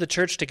gathered the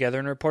church together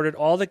and reported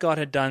all that God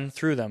had done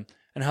through them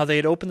and how they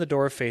had opened the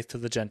door of faith to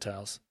the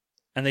Gentiles.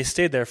 And they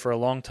stayed there for a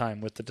long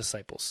time with the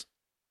disciples.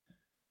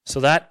 So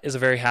that is a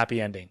very happy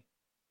ending.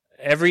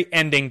 Every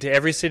ending to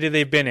every city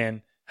they've been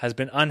in has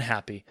been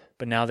unhappy,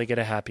 but now they get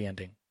a happy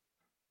ending.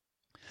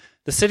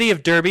 The city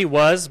of Derbe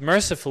was,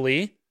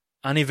 mercifully,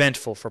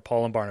 uneventful for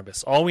Paul and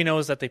Barnabas. All we know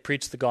is that they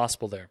preached the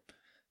gospel there.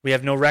 We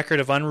have no record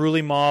of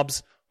unruly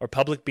mobs or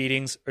public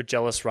beatings or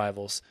jealous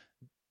rivals.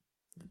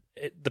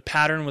 The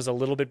pattern was a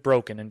little bit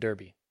broken in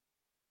Derbe.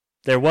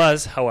 There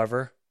was,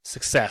 however,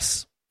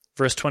 success.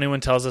 Verse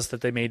 21 tells us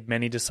that they made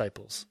many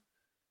disciples.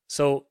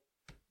 So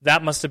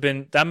that must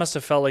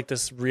have felt like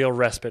this real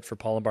respite for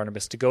Paul and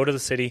Barnabas to go to the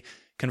city,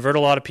 convert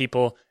a lot of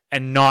people,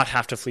 and not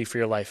have to flee for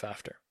your life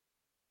after.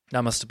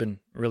 That must have been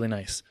really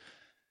nice.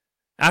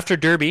 After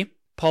Derbe,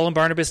 Paul and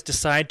Barnabas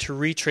decide to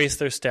retrace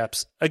their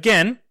steps.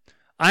 Again,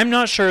 I'm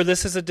not sure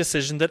this is a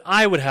decision that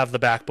I would have the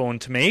backbone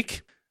to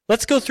make.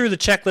 Let's go through the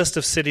checklist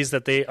of cities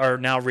that they are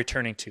now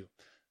returning to.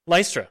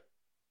 Lystra,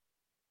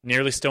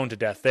 nearly stoned to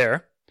death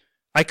there.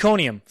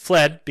 Iconium,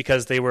 fled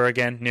because they were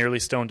again nearly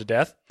stoned to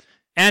death.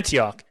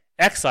 Antioch,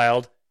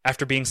 exiled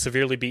after being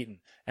severely beaten.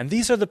 And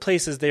these are the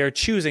places they are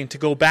choosing to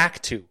go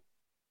back to.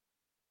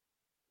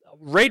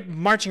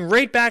 Marching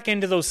right back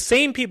into those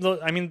same people.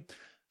 I mean,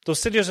 those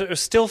cities are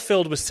still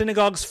filled with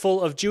synagogues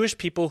full of Jewish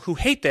people who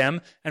hate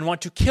them and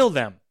want to kill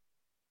them.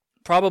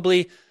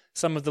 Probably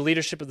some of the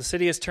leadership of the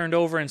city has turned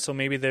over, and so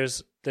maybe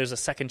there's a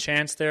second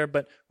chance there.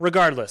 But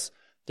regardless,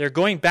 they're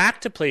going back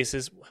to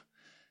places.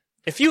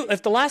 If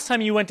the last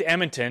time you went to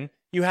Edmonton,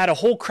 you had a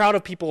whole crowd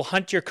of people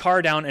hunt your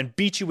car down and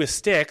beat you with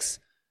sticks,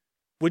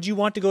 would you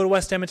want to go to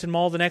West Edmonton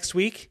Mall the next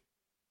week?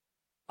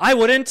 I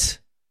wouldn't.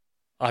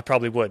 I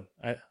probably would.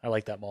 I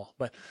like that mall.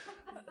 But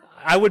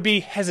I would be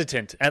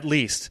hesitant, at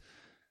least.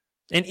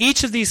 In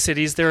each of these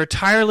cities, there are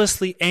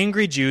tirelessly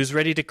angry Jews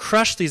ready to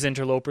crush these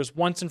interlopers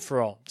once and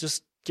for all.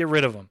 Just get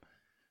rid of them.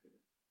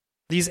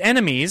 These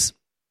enemies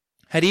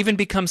had even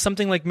become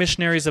something like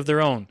missionaries of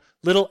their own,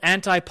 little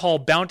anti-Paul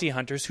bounty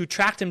hunters who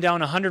tracked him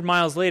down 100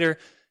 miles later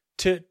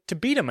to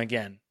beat him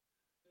again.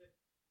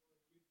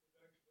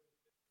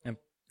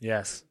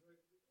 Yes,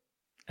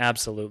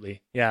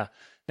 absolutely. Yeah.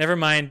 Never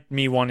mind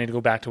me wanting to go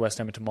back to West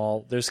Edmonton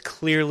Mall. They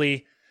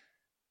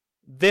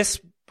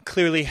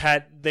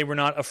were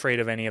not afraid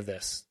of any of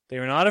this. They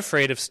were not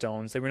afraid of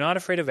stones. They were not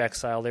afraid of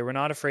exile. They were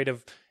not afraid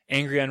of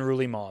angry,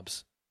 unruly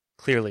mobs,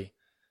 clearly.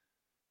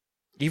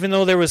 Even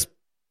though there was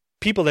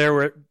people there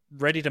were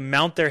ready to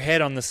mount their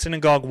head on the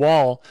synagogue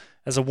wall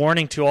as a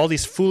warning to all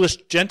these foolish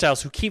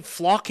Gentiles who keep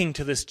flocking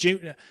to this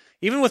Jew.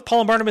 Even with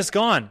Paul and Barnabas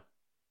gone,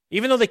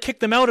 even though they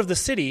kicked them out of the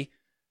city,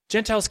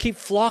 Gentiles keep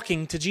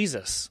flocking to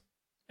Jesus.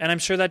 And I'm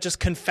sure that just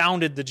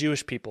confounded the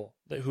Jewish people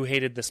who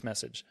hated this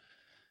message.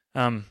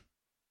 Paul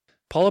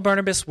and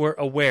Barnabas were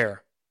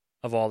aware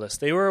of all this.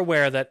 They were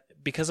aware that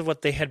because of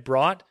what they had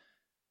brought,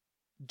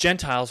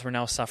 Gentiles were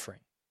now suffering.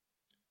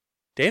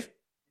 Dave?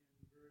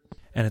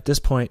 And at this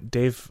point,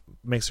 Dave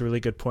makes a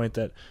really good point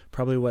that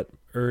probably what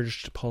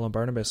urged Paul and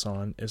Barnabas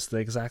on is the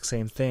exact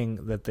same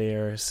thing that they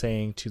are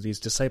saying to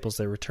these disciples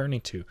they're returning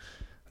to,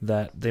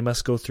 that they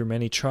must go through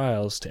many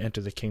trials to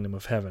enter the kingdom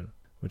of heaven,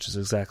 which is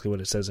exactly what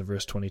it says in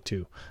verse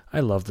 22. I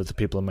love that the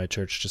people in my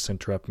church just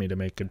interrupt me to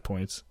make good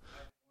points.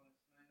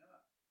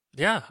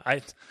 Yeah,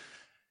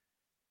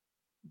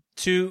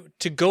 to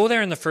go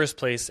there in the first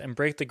place and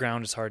break the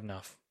ground is hard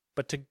enough.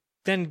 But to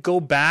then go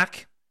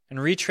back and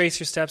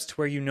retrace your steps to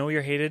where you know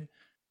you're hated,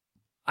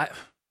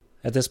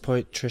 At this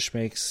point, Trish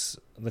makes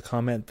the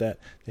comment that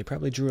they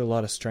probably drew a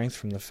lot of strength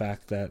from the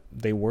fact that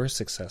they were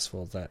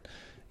successful, that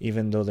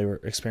even though they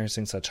were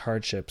experiencing such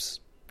hardships,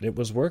 it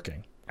was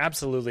working.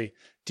 Absolutely.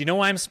 Do you know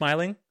why I'm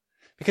smiling?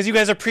 Because you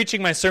guys are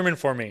preaching my sermon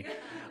for me.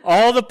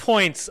 All the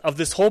points of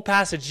this whole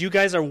passage, you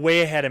guys are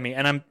way ahead of me,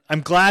 and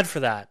I'm glad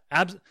for that.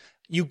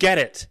 You get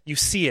it. You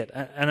see it,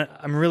 and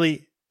I'm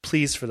really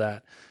pleased for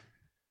that.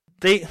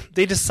 They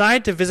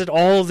decide to visit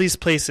all of these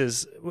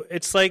places.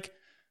 It's like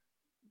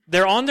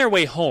they're on their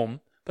way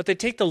home, but they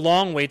take the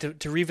long way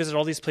to revisit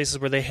all these places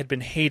where they had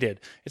been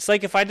hated. It's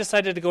like if I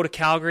decided to go to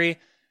Calgary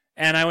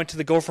and I went to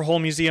the Gopher Hole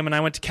Museum and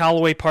I went to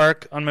Callaway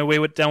Park on my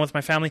way down with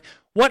my family.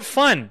 What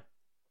fun!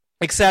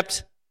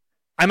 Except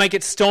I might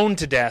get stoned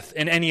to death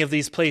in any of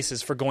these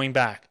places for going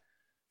back.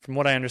 From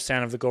what I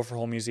understand of the Gopher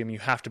Hole Museum, you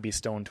have to be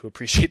stoned to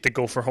appreciate the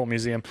Gopher Hole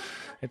Museum.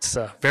 It's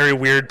a very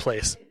weird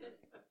place.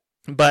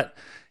 But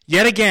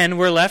yet again,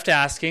 we're left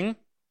asking,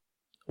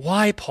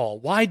 why, Paul?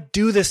 Why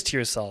do this to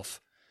yourself?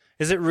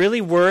 Is it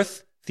really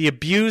worth the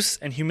abuse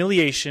and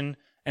humiliation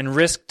and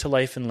risk to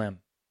life and limb?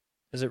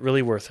 Is it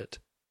really worth it?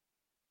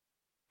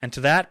 And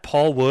to that,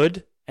 Paul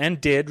would and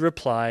did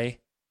reply,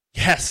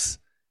 yes.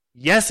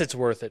 Yes, it's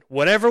worth it.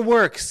 Whatever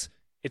works,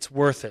 it's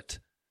worth it.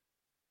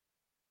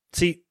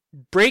 See,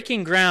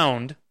 breaking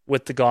ground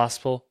with the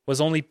gospel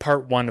was only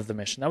part one of the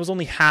mission. That was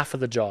only half of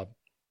the job.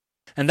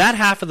 And that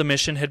half of the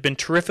mission had been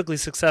terrifically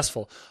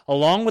successful.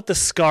 Along with the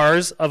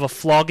scars of a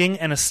flogging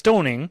and a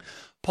stoning,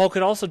 Paul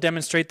could also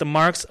demonstrate the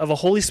marks of a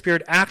Holy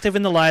Spirit active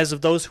in the lives of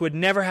those who had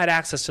never had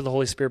access to the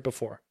Holy Spirit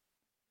before.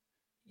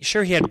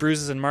 Sure, he had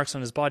bruises and marks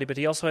on his body, but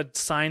he also had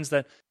signs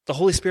that the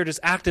Holy Spirit is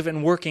active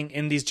and working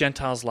in these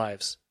Gentiles'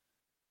 lives.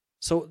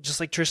 So, just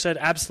like Trish said,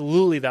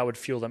 absolutely that would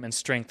fuel them and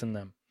strengthen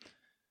them.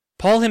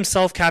 Paul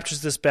himself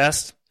captures this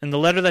best in the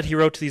letter that he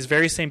wrote to these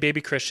very same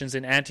baby Christians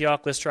in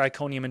Antioch, Lystra,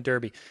 Iconium, and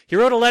Derbe. He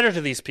wrote a letter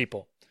to these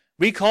people.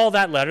 We call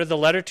that letter the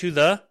letter to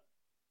the...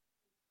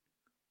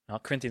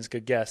 Not Corinthians,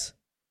 good guess.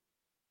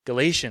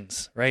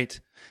 Galatians, right?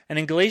 And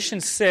in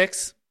Galatians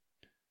 6,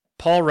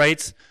 Paul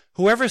writes,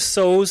 "Whoever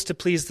sows to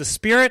please the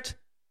Spirit,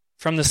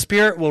 from the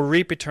Spirit will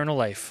reap eternal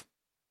life.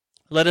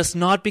 Let us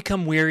not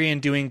become weary in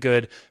doing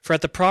good, for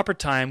at the proper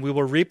time we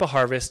will reap a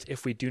harvest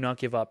if we do not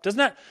give up." Isn't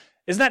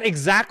that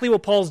exactly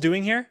what Paul's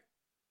doing here?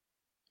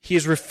 He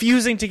is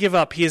refusing to give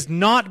up. He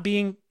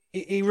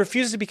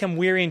refuses to become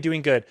weary in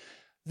doing good.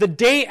 The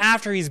day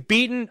after he's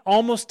beaten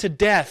almost to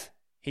death,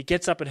 he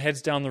gets up and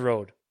heads down the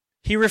road.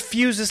 He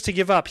refuses to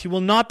give up. He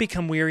will not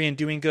become weary in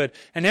doing good.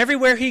 And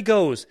everywhere he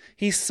goes,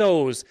 he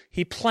sows,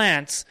 he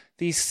plants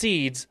these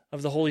seeds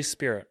of the Holy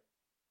Spirit.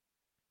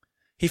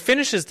 He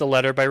finishes the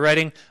letter by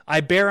writing,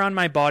 "I bear on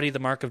my body the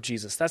mark of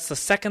Jesus." That's the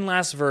second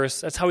last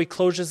verse. That's how he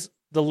closes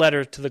the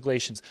letter to the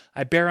Galatians.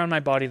 "I bear on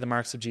my body the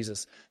marks of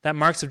Jesus." That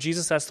marks of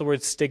Jesus, that's the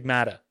word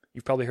stigmata.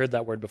 You've probably heard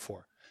that word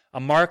before. A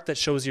mark that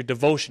shows your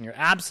devotion, your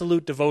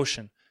absolute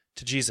devotion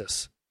to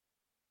Jesus.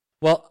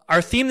 Well,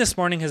 our theme this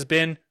morning has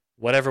been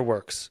whatever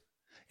works.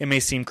 It may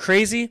seem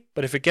crazy,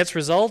 but if it gets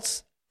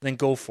results, then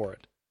go for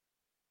it.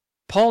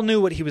 Paul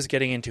knew what he was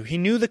getting into. He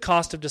knew the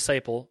cost of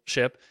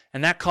discipleship,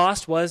 and that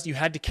cost was you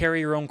had to carry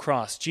your own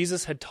cross.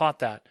 Jesus had taught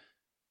that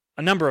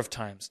a number of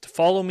times. To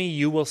follow me,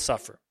 you will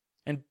suffer.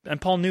 And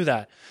Paul knew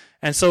that.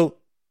 And so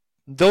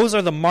those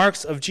are the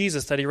marks of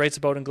Jesus that he writes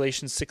about in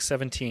Galatians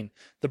 6:17.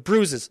 The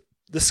bruises,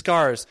 the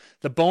scars,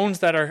 the bones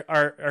that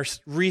are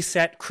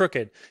reset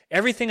crooked,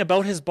 everything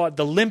about his body,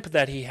 the limp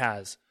that he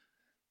has,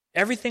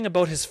 everything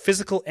about his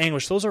physical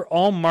anguish, those are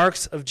all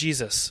marks of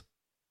Jesus.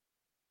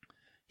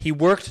 He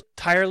worked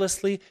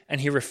tirelessly and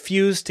he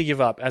refused to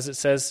give up, as it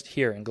says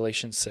here in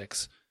Galatians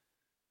 6.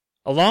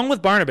 Along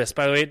with Barnabas,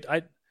 by the way,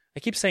 I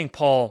keep saying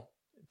Paul.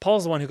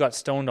 Paul's the one who got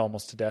stoned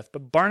almost to death,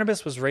 but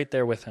Barnabas was right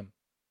there with him.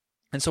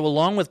 And so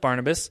along with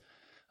Barnabas,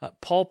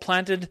 Paul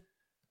planted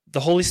the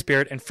Holy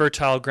Spirit in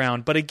fertile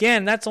ground. But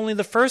again, that's only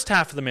the first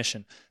half of the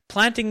mission.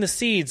 Planting the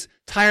seeds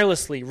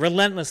tirelessly,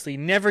 relentlessly,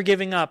 never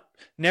giving up,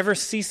 never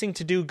ceasing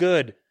to do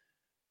good.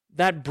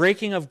 That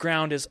breaking of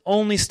ground is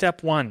only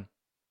step one.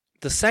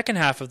 The second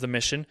half of the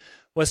mission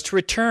was to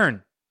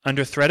return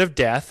under threat of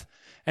death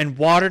and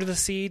water the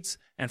seeds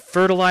and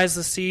fertilize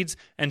the seeds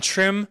and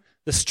trim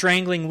the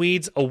strangling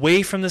weeds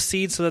away from the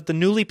seeds so that the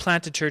newly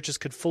planted churches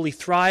could fully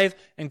thrive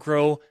and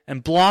grow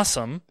and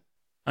blossom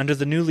under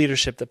the new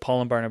leadership that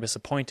Paul and Barnabas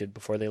appointed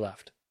before they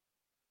left.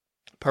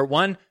 Part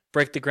one,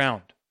 break the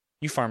ground.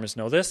 You farmers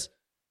know this.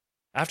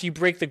 After you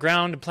break the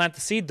ground and plant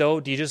the seed, though,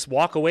 do you just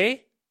walk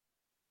away?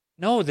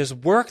 No, there's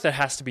work that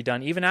has to be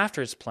done even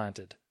after it's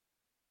planted.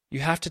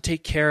 You have to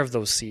take care of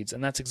those seeds,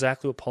 and that's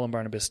exactly what Paul and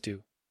Barnabas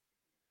do.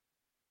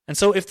 And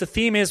so if the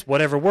theme is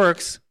whatever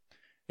works,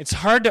 it's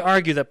hard to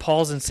argue that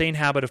Paul's insane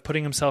habit of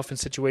putting himself in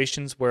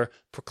situations where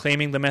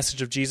proclaiming the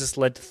message of Jesus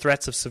led to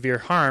threats of severe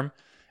harm,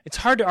 it's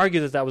hard to argue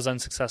that that was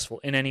unsuccessful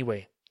in any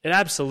way. It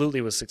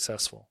absolutely was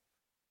successful.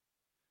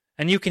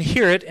 And you can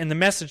hear it in the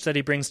message that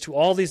he brings to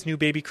all these new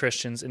baby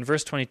Christians in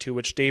verse 22,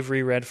 which Dave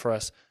reread for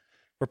us,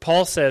 where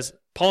Paul says,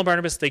 Paul and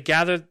Barnabas, they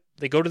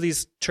go to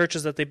these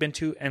churches that they've been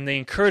to, and they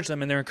encourage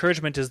them, and their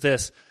encouragement is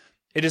this: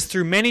 it is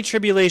through many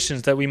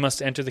tribulations that we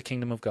must enter the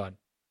kingdom of God.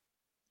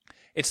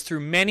 It's through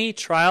many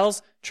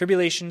trials,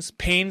 tribulations,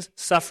 pains,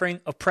 suffering,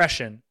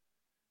 oppression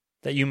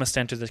that you must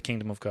enter the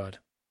kingdom of God.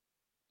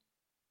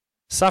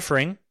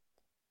 Suffering,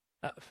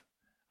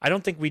 I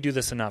don't think we do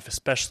this enough,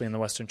 especially in the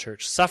Western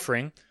church.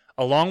 Suffering,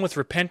 along with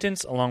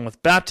repentance, along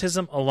with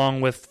baptism,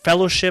 along with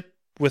fellowship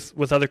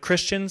with other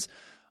Christians,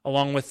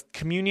 along with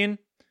communion,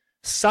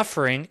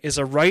 suffering is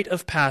a rite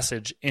of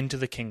passage into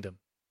the kingdom.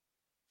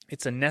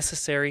 It's a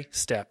necessary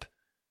step.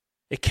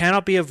 It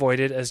cannot be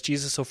avoided, as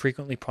Jesus so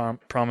frequently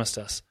promised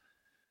us.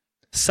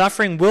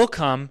 Suffering will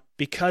come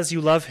because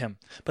you love him,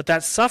 but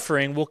that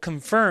suffering will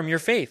confirm your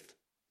faith.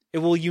 It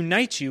will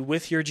unite you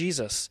with your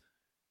Jesus.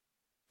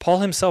 Paul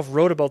himself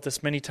wrote about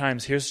this many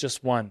times. Here's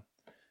just one.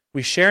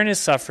 We share in his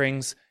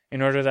sufferings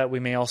in order that we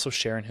may also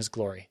share in his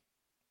glory.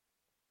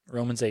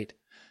 Romans 8.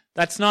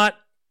 That's not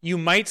you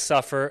might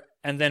suffer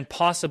and then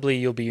possibly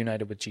you'll be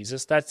united with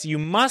Jesus. That's you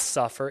must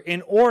suffer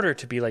in order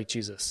to be like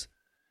Jesus.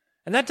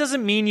 And that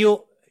doesn't mean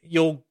you'll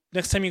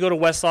next time you go to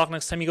Westlock,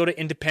 next time you go to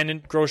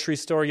independent grocery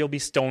store, you'll be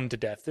stoned to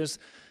death.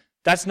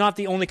 That's not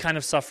the only kind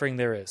of suffering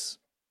there is.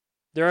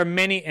 There are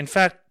many. In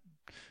fact,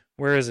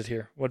 where is it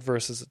here? What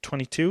verse is it?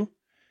 22?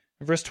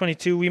 In verse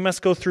 22, we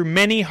must go through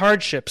many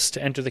hardships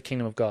to enter the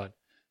kingdom of God.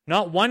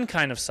 Not one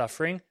kind of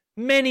suffering,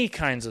 many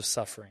kinds of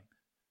suffering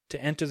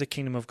to enter the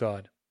kingdom of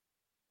God.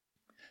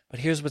 But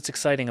here's what's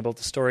exciting about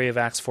the story of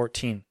Acts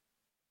 14.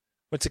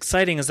 What's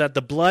exciting is that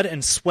the blood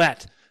and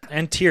sweat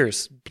and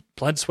tears,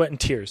 blood, sweat, and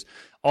tears,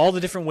 all the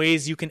different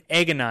ways you can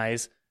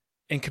agonize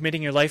in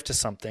committing your life to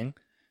something,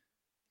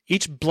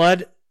 each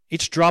blood,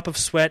 each drop of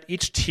sweat,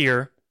 each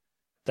tear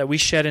that we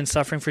shed in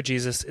suffering for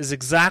Jesus is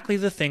exactly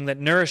the thing that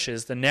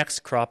nourishes the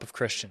next crop of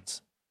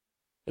Christians.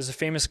 There's a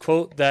famous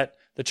quote that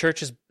the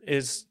church is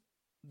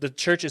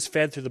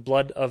fed through the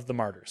blood of the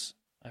martyrs.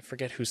 I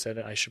forget who said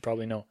it. I should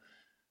probably know.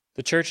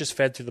 The church is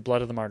fed through the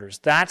blood of the martyrs.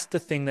 That's the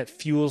thing that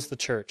fuels the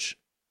church,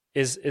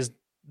 is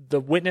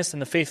the witness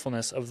and the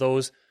faithfulness of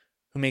those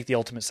who make the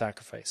ultimate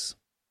sacrifice.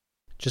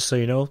 Just so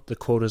you know, the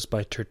quote is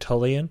by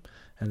Tertullian,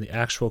 and the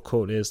actual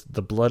quote is,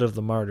 "The blood of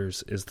the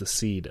martyrs is the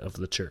seed of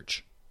the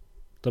church."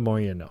 The more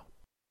you know.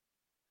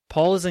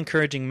 Paul is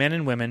encouraging men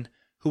and women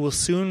who will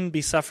soon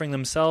be suffering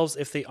themselves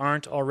if they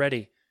aren't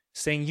already,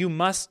 saying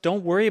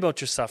don't worry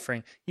about your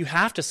suffering. You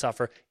have to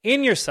suffer.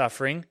 In your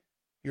suffering,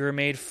 you are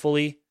made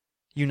fully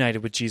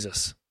united with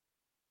Jesus.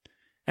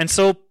 And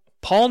so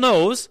Paul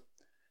knows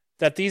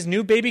that these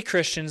new baby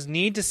Christians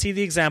need to see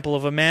the example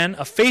of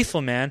a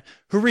faithful man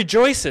who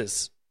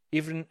rejoices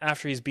even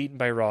after he's beaten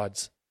by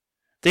rods.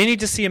 They need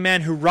to see a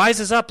man who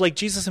rises up like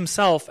Jesus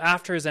himself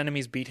after his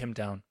enemies beat him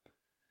down.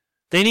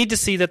 They need to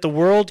see that the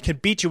world can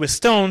beat you with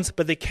stones,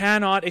 but they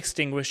cannot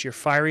extinguish your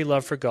fiery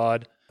love for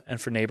God and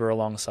for neighbor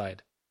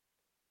alongside.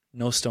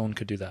 No stone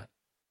could do that.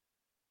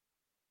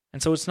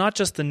 And so it's not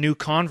just the new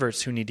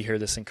converts who need to hear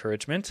this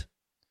encouragement.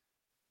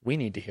 We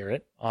need to hear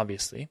it,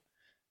 obviously.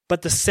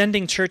 But the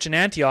sending church in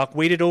Antioch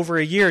waited over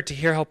a year to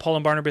hear how Paul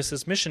and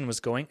Barnabas' mission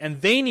was going,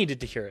 and they needed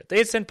to hear it. They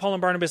had sent Paul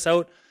and Barnabas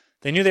out.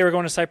 They knew they were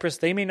going to Cyprus.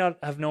 They may not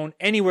have known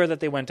anywhere that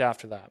they went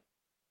after that.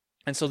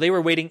 And so they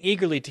were waiting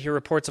eagerly to hear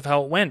reports of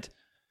how it went.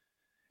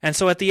 And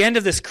so at the end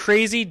of this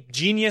crazy,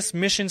 genius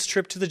missions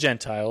trip to the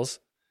Gentiles,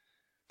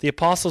 the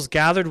apostles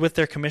gathered with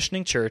their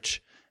commissioning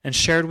church and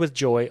shared with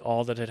joy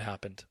all that had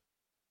happened.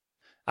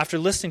 After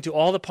listening to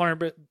all that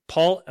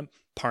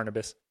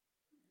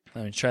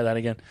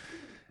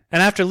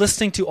And after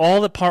listening to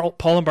all that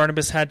Paul and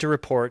Barnabas had to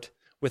report,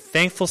 with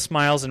thankful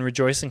smiles and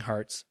rejoicing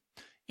hearts,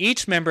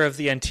 each member of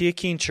the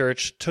Antiochian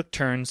church took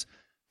turns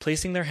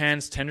placing their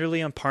hands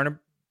tenderly on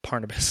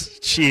Barnabas.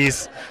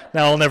 Jeez,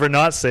 now I'll never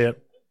not say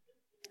it.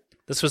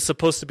 This was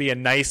supposed to be a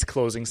nice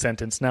closing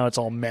sentence. Now it's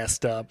all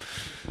messed up.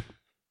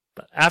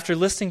 But after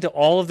listening to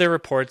all of their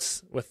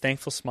reports with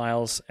thankful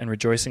smiles and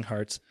rejoicing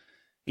hearts,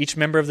 each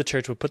member of the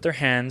church would put their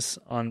hands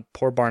on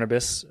poor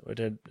Barnabas.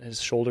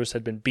 His shoulders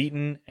had been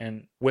beaten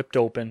and whipped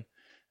open.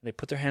 They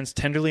put their hands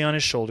tenderly on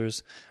his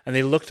shoulders, and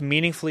they looked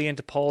meaningfully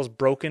into Paul's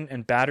broken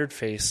and battered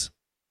face,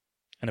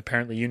 and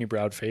apparently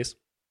unibrowed face.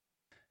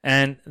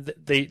 And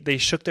they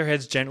shook their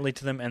heads gently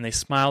to them, and they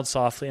smiled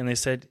softly, and they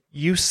said,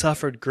 "You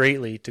suffered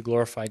greatly to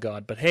glorify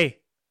God, but hey,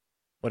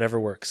 whatever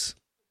works.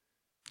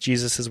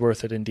 Jesus is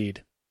worth it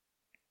indeed."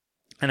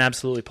 And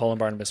absolutely, Paul and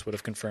Barnabas would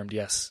have confirmed,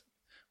 yes,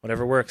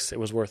 whatever works, it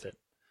was worth it.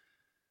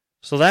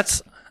 So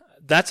that's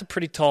a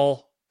pretty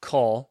tall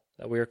call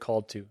that we are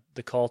called to,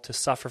 the call to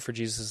suffer for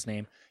Jesus'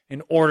 name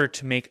in order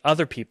to make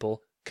other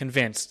people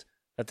convinced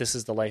that this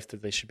is the life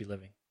that they should be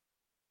living.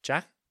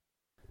 Jack?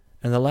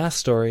 And the last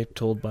story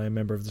told by a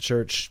member of the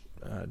church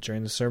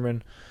during the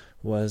sermon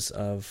was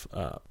of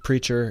a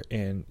preacher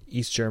in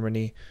East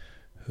Germany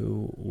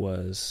who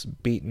was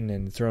beaten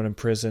and thrown in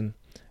prison.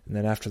 And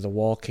then after the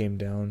wall came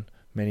down,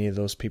 many of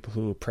those people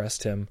who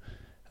oppressed him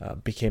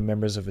became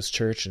members of his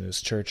church, and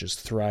his church is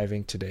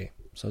thriving today.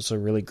 So it's a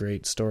really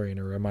great story and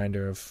a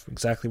reminder of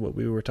exactly what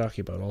we were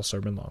talking about all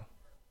sermon long.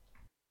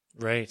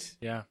 Right,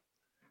 yeah.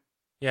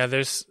 Yeah,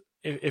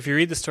 if you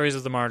read the stories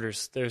of the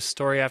martyrs, there's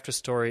story after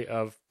story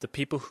of the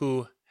people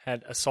who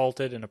had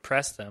assaulted and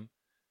oppressed them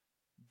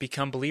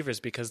become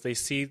believers because they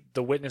see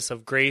the witness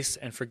of grace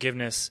and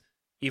forgiveness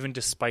even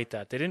despite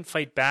that. They didn't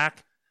fight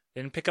back.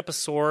 They didn't pick up a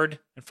sword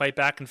and fight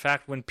back. In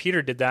fact, when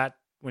Peter did that,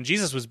 when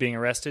Jesus was being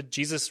arrested,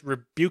 Jesus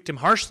rebuked him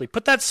harshly.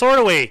 Put that sword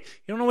away.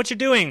 You don't know what you're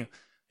doing.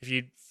 If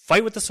you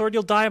fight with the sword,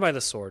 you'll die by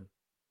the sword.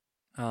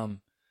 And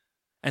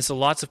so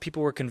lots of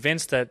people were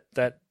convinced that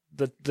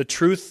the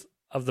truth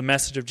of the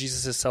message of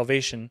Jesus'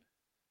 salvation,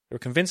 they were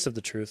convinced of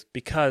the truth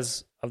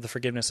because of the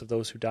forgiveness of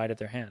those who died at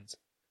their hands.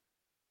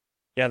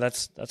 Yeah,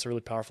 that's a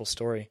really powerful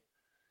story.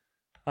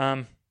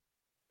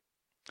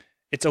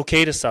 It's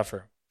okay to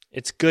suffer.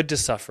 It's good to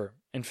suffer.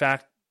 In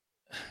fact,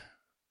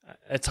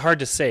 it's hard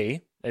to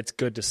say it's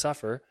good to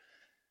suffer,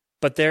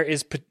 but there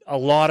is a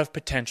lot of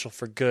potential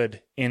for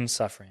good in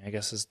suffering, I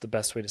guess is the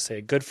best way to say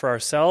it. Good for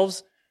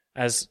ourselves,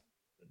 as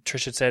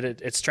Trish had said,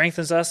 it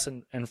strengthens us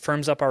and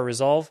firms up our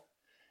resolve,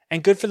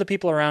 and good for the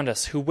people around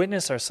us who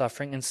witness our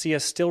suffering and see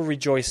us still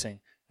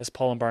rejoicing, as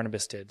Paul and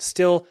Barnabas did,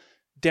 still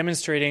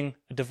demonstrating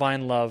a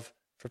divine love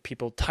for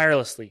people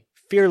tirelessly,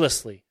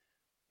 fearlessly,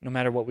 no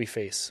matter what we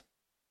face.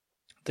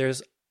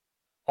 There's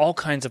all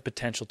kinds of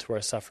potential to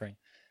our suffering.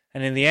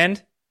 And in the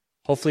end,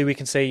 hopefully we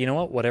can say, you know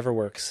what, whatever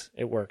works,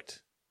 it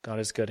worked. God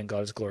is good and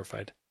God is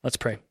glorified. Let's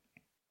pray.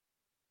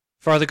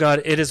 Father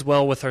God, it is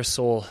well with our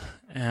soul.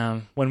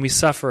 When we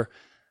suffer,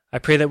 I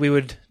pray that we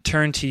would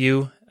turn to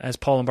you, as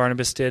Paul and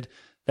Barnabas did,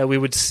 that we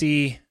would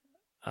see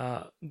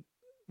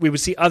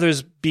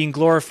others being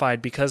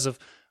glorified because of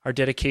our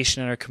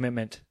dedication and our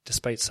commitment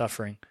despite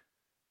suffering.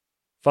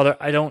 Father,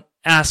 I don't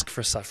ask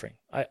for suffering,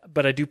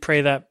 but I do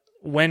pray that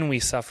when we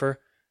suffer,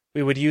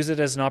 we would use it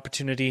as an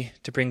opportunity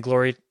to bring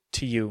glory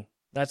to you.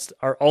 That's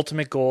our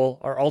ultimate goal,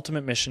 our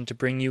ultimate mission, to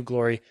bring you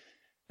glory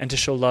and to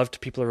show love to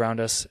people around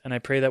us. And I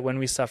pray that when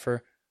we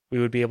suffer, we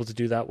would be able to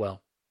do that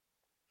well.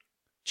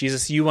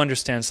 Jesus, you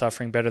understand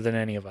suffering better than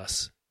any of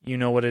us. You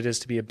know what it is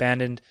to be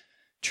abandoned,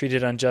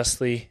 treated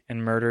unjustly,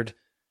 and murdered.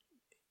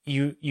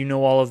 You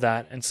know all of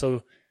that. And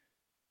so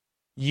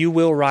you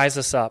will raise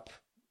us up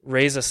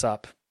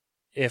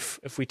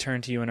if we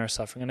turn to you in our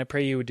suffering. And I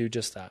pray you would do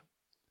just that.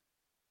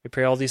 We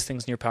pray all these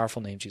things in your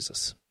powerful name,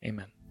 Jesus.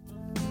 Amen.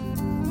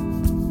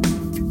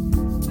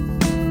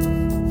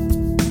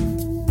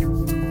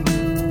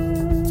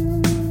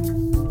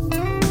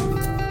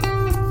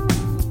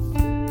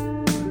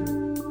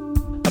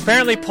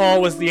 Apparently,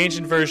 Paul was the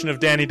ancient version of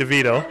Danny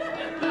DeVito,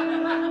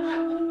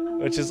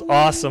 which is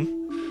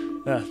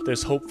awesome.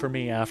 There's hope for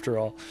me after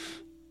all.